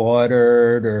 what you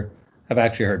ordered, or I've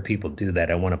actually heard people do that.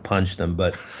 I want to punch them,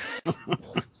 but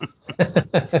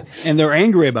And they're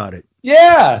angry about it.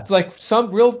 yeah, it's like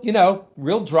some real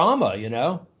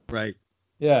drama. Right.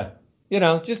 Yeah.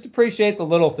 Just appreciate the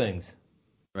little things.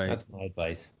 Right. That's my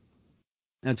advice.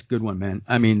 That's a good one, man.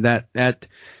 I mean, it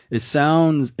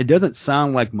doesn't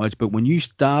sound like much, but when you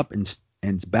stop and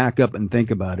back up and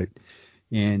think about it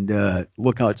and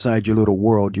look outside your little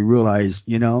world, you realize,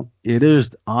 it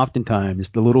is oftentimes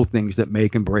the little things that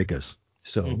make and break us.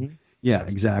 So, Hmm. yeah,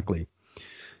 Absolutely. exactly.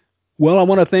 Well, I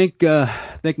want to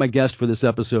thank my guest for this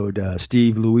episode,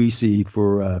 Steve Luisi,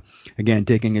 for again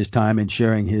taking his time and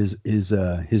sharing his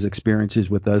experiences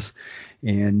with us,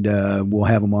 and we'll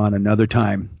have him on another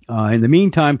time. In the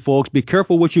meantime, folks, be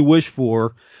careful what you wish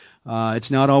for. It's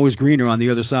not always greener on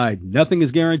the other side. Nothing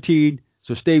is guaranteed,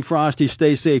 so stay frosty,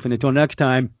 stay safe, and until next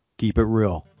time, keep it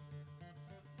real.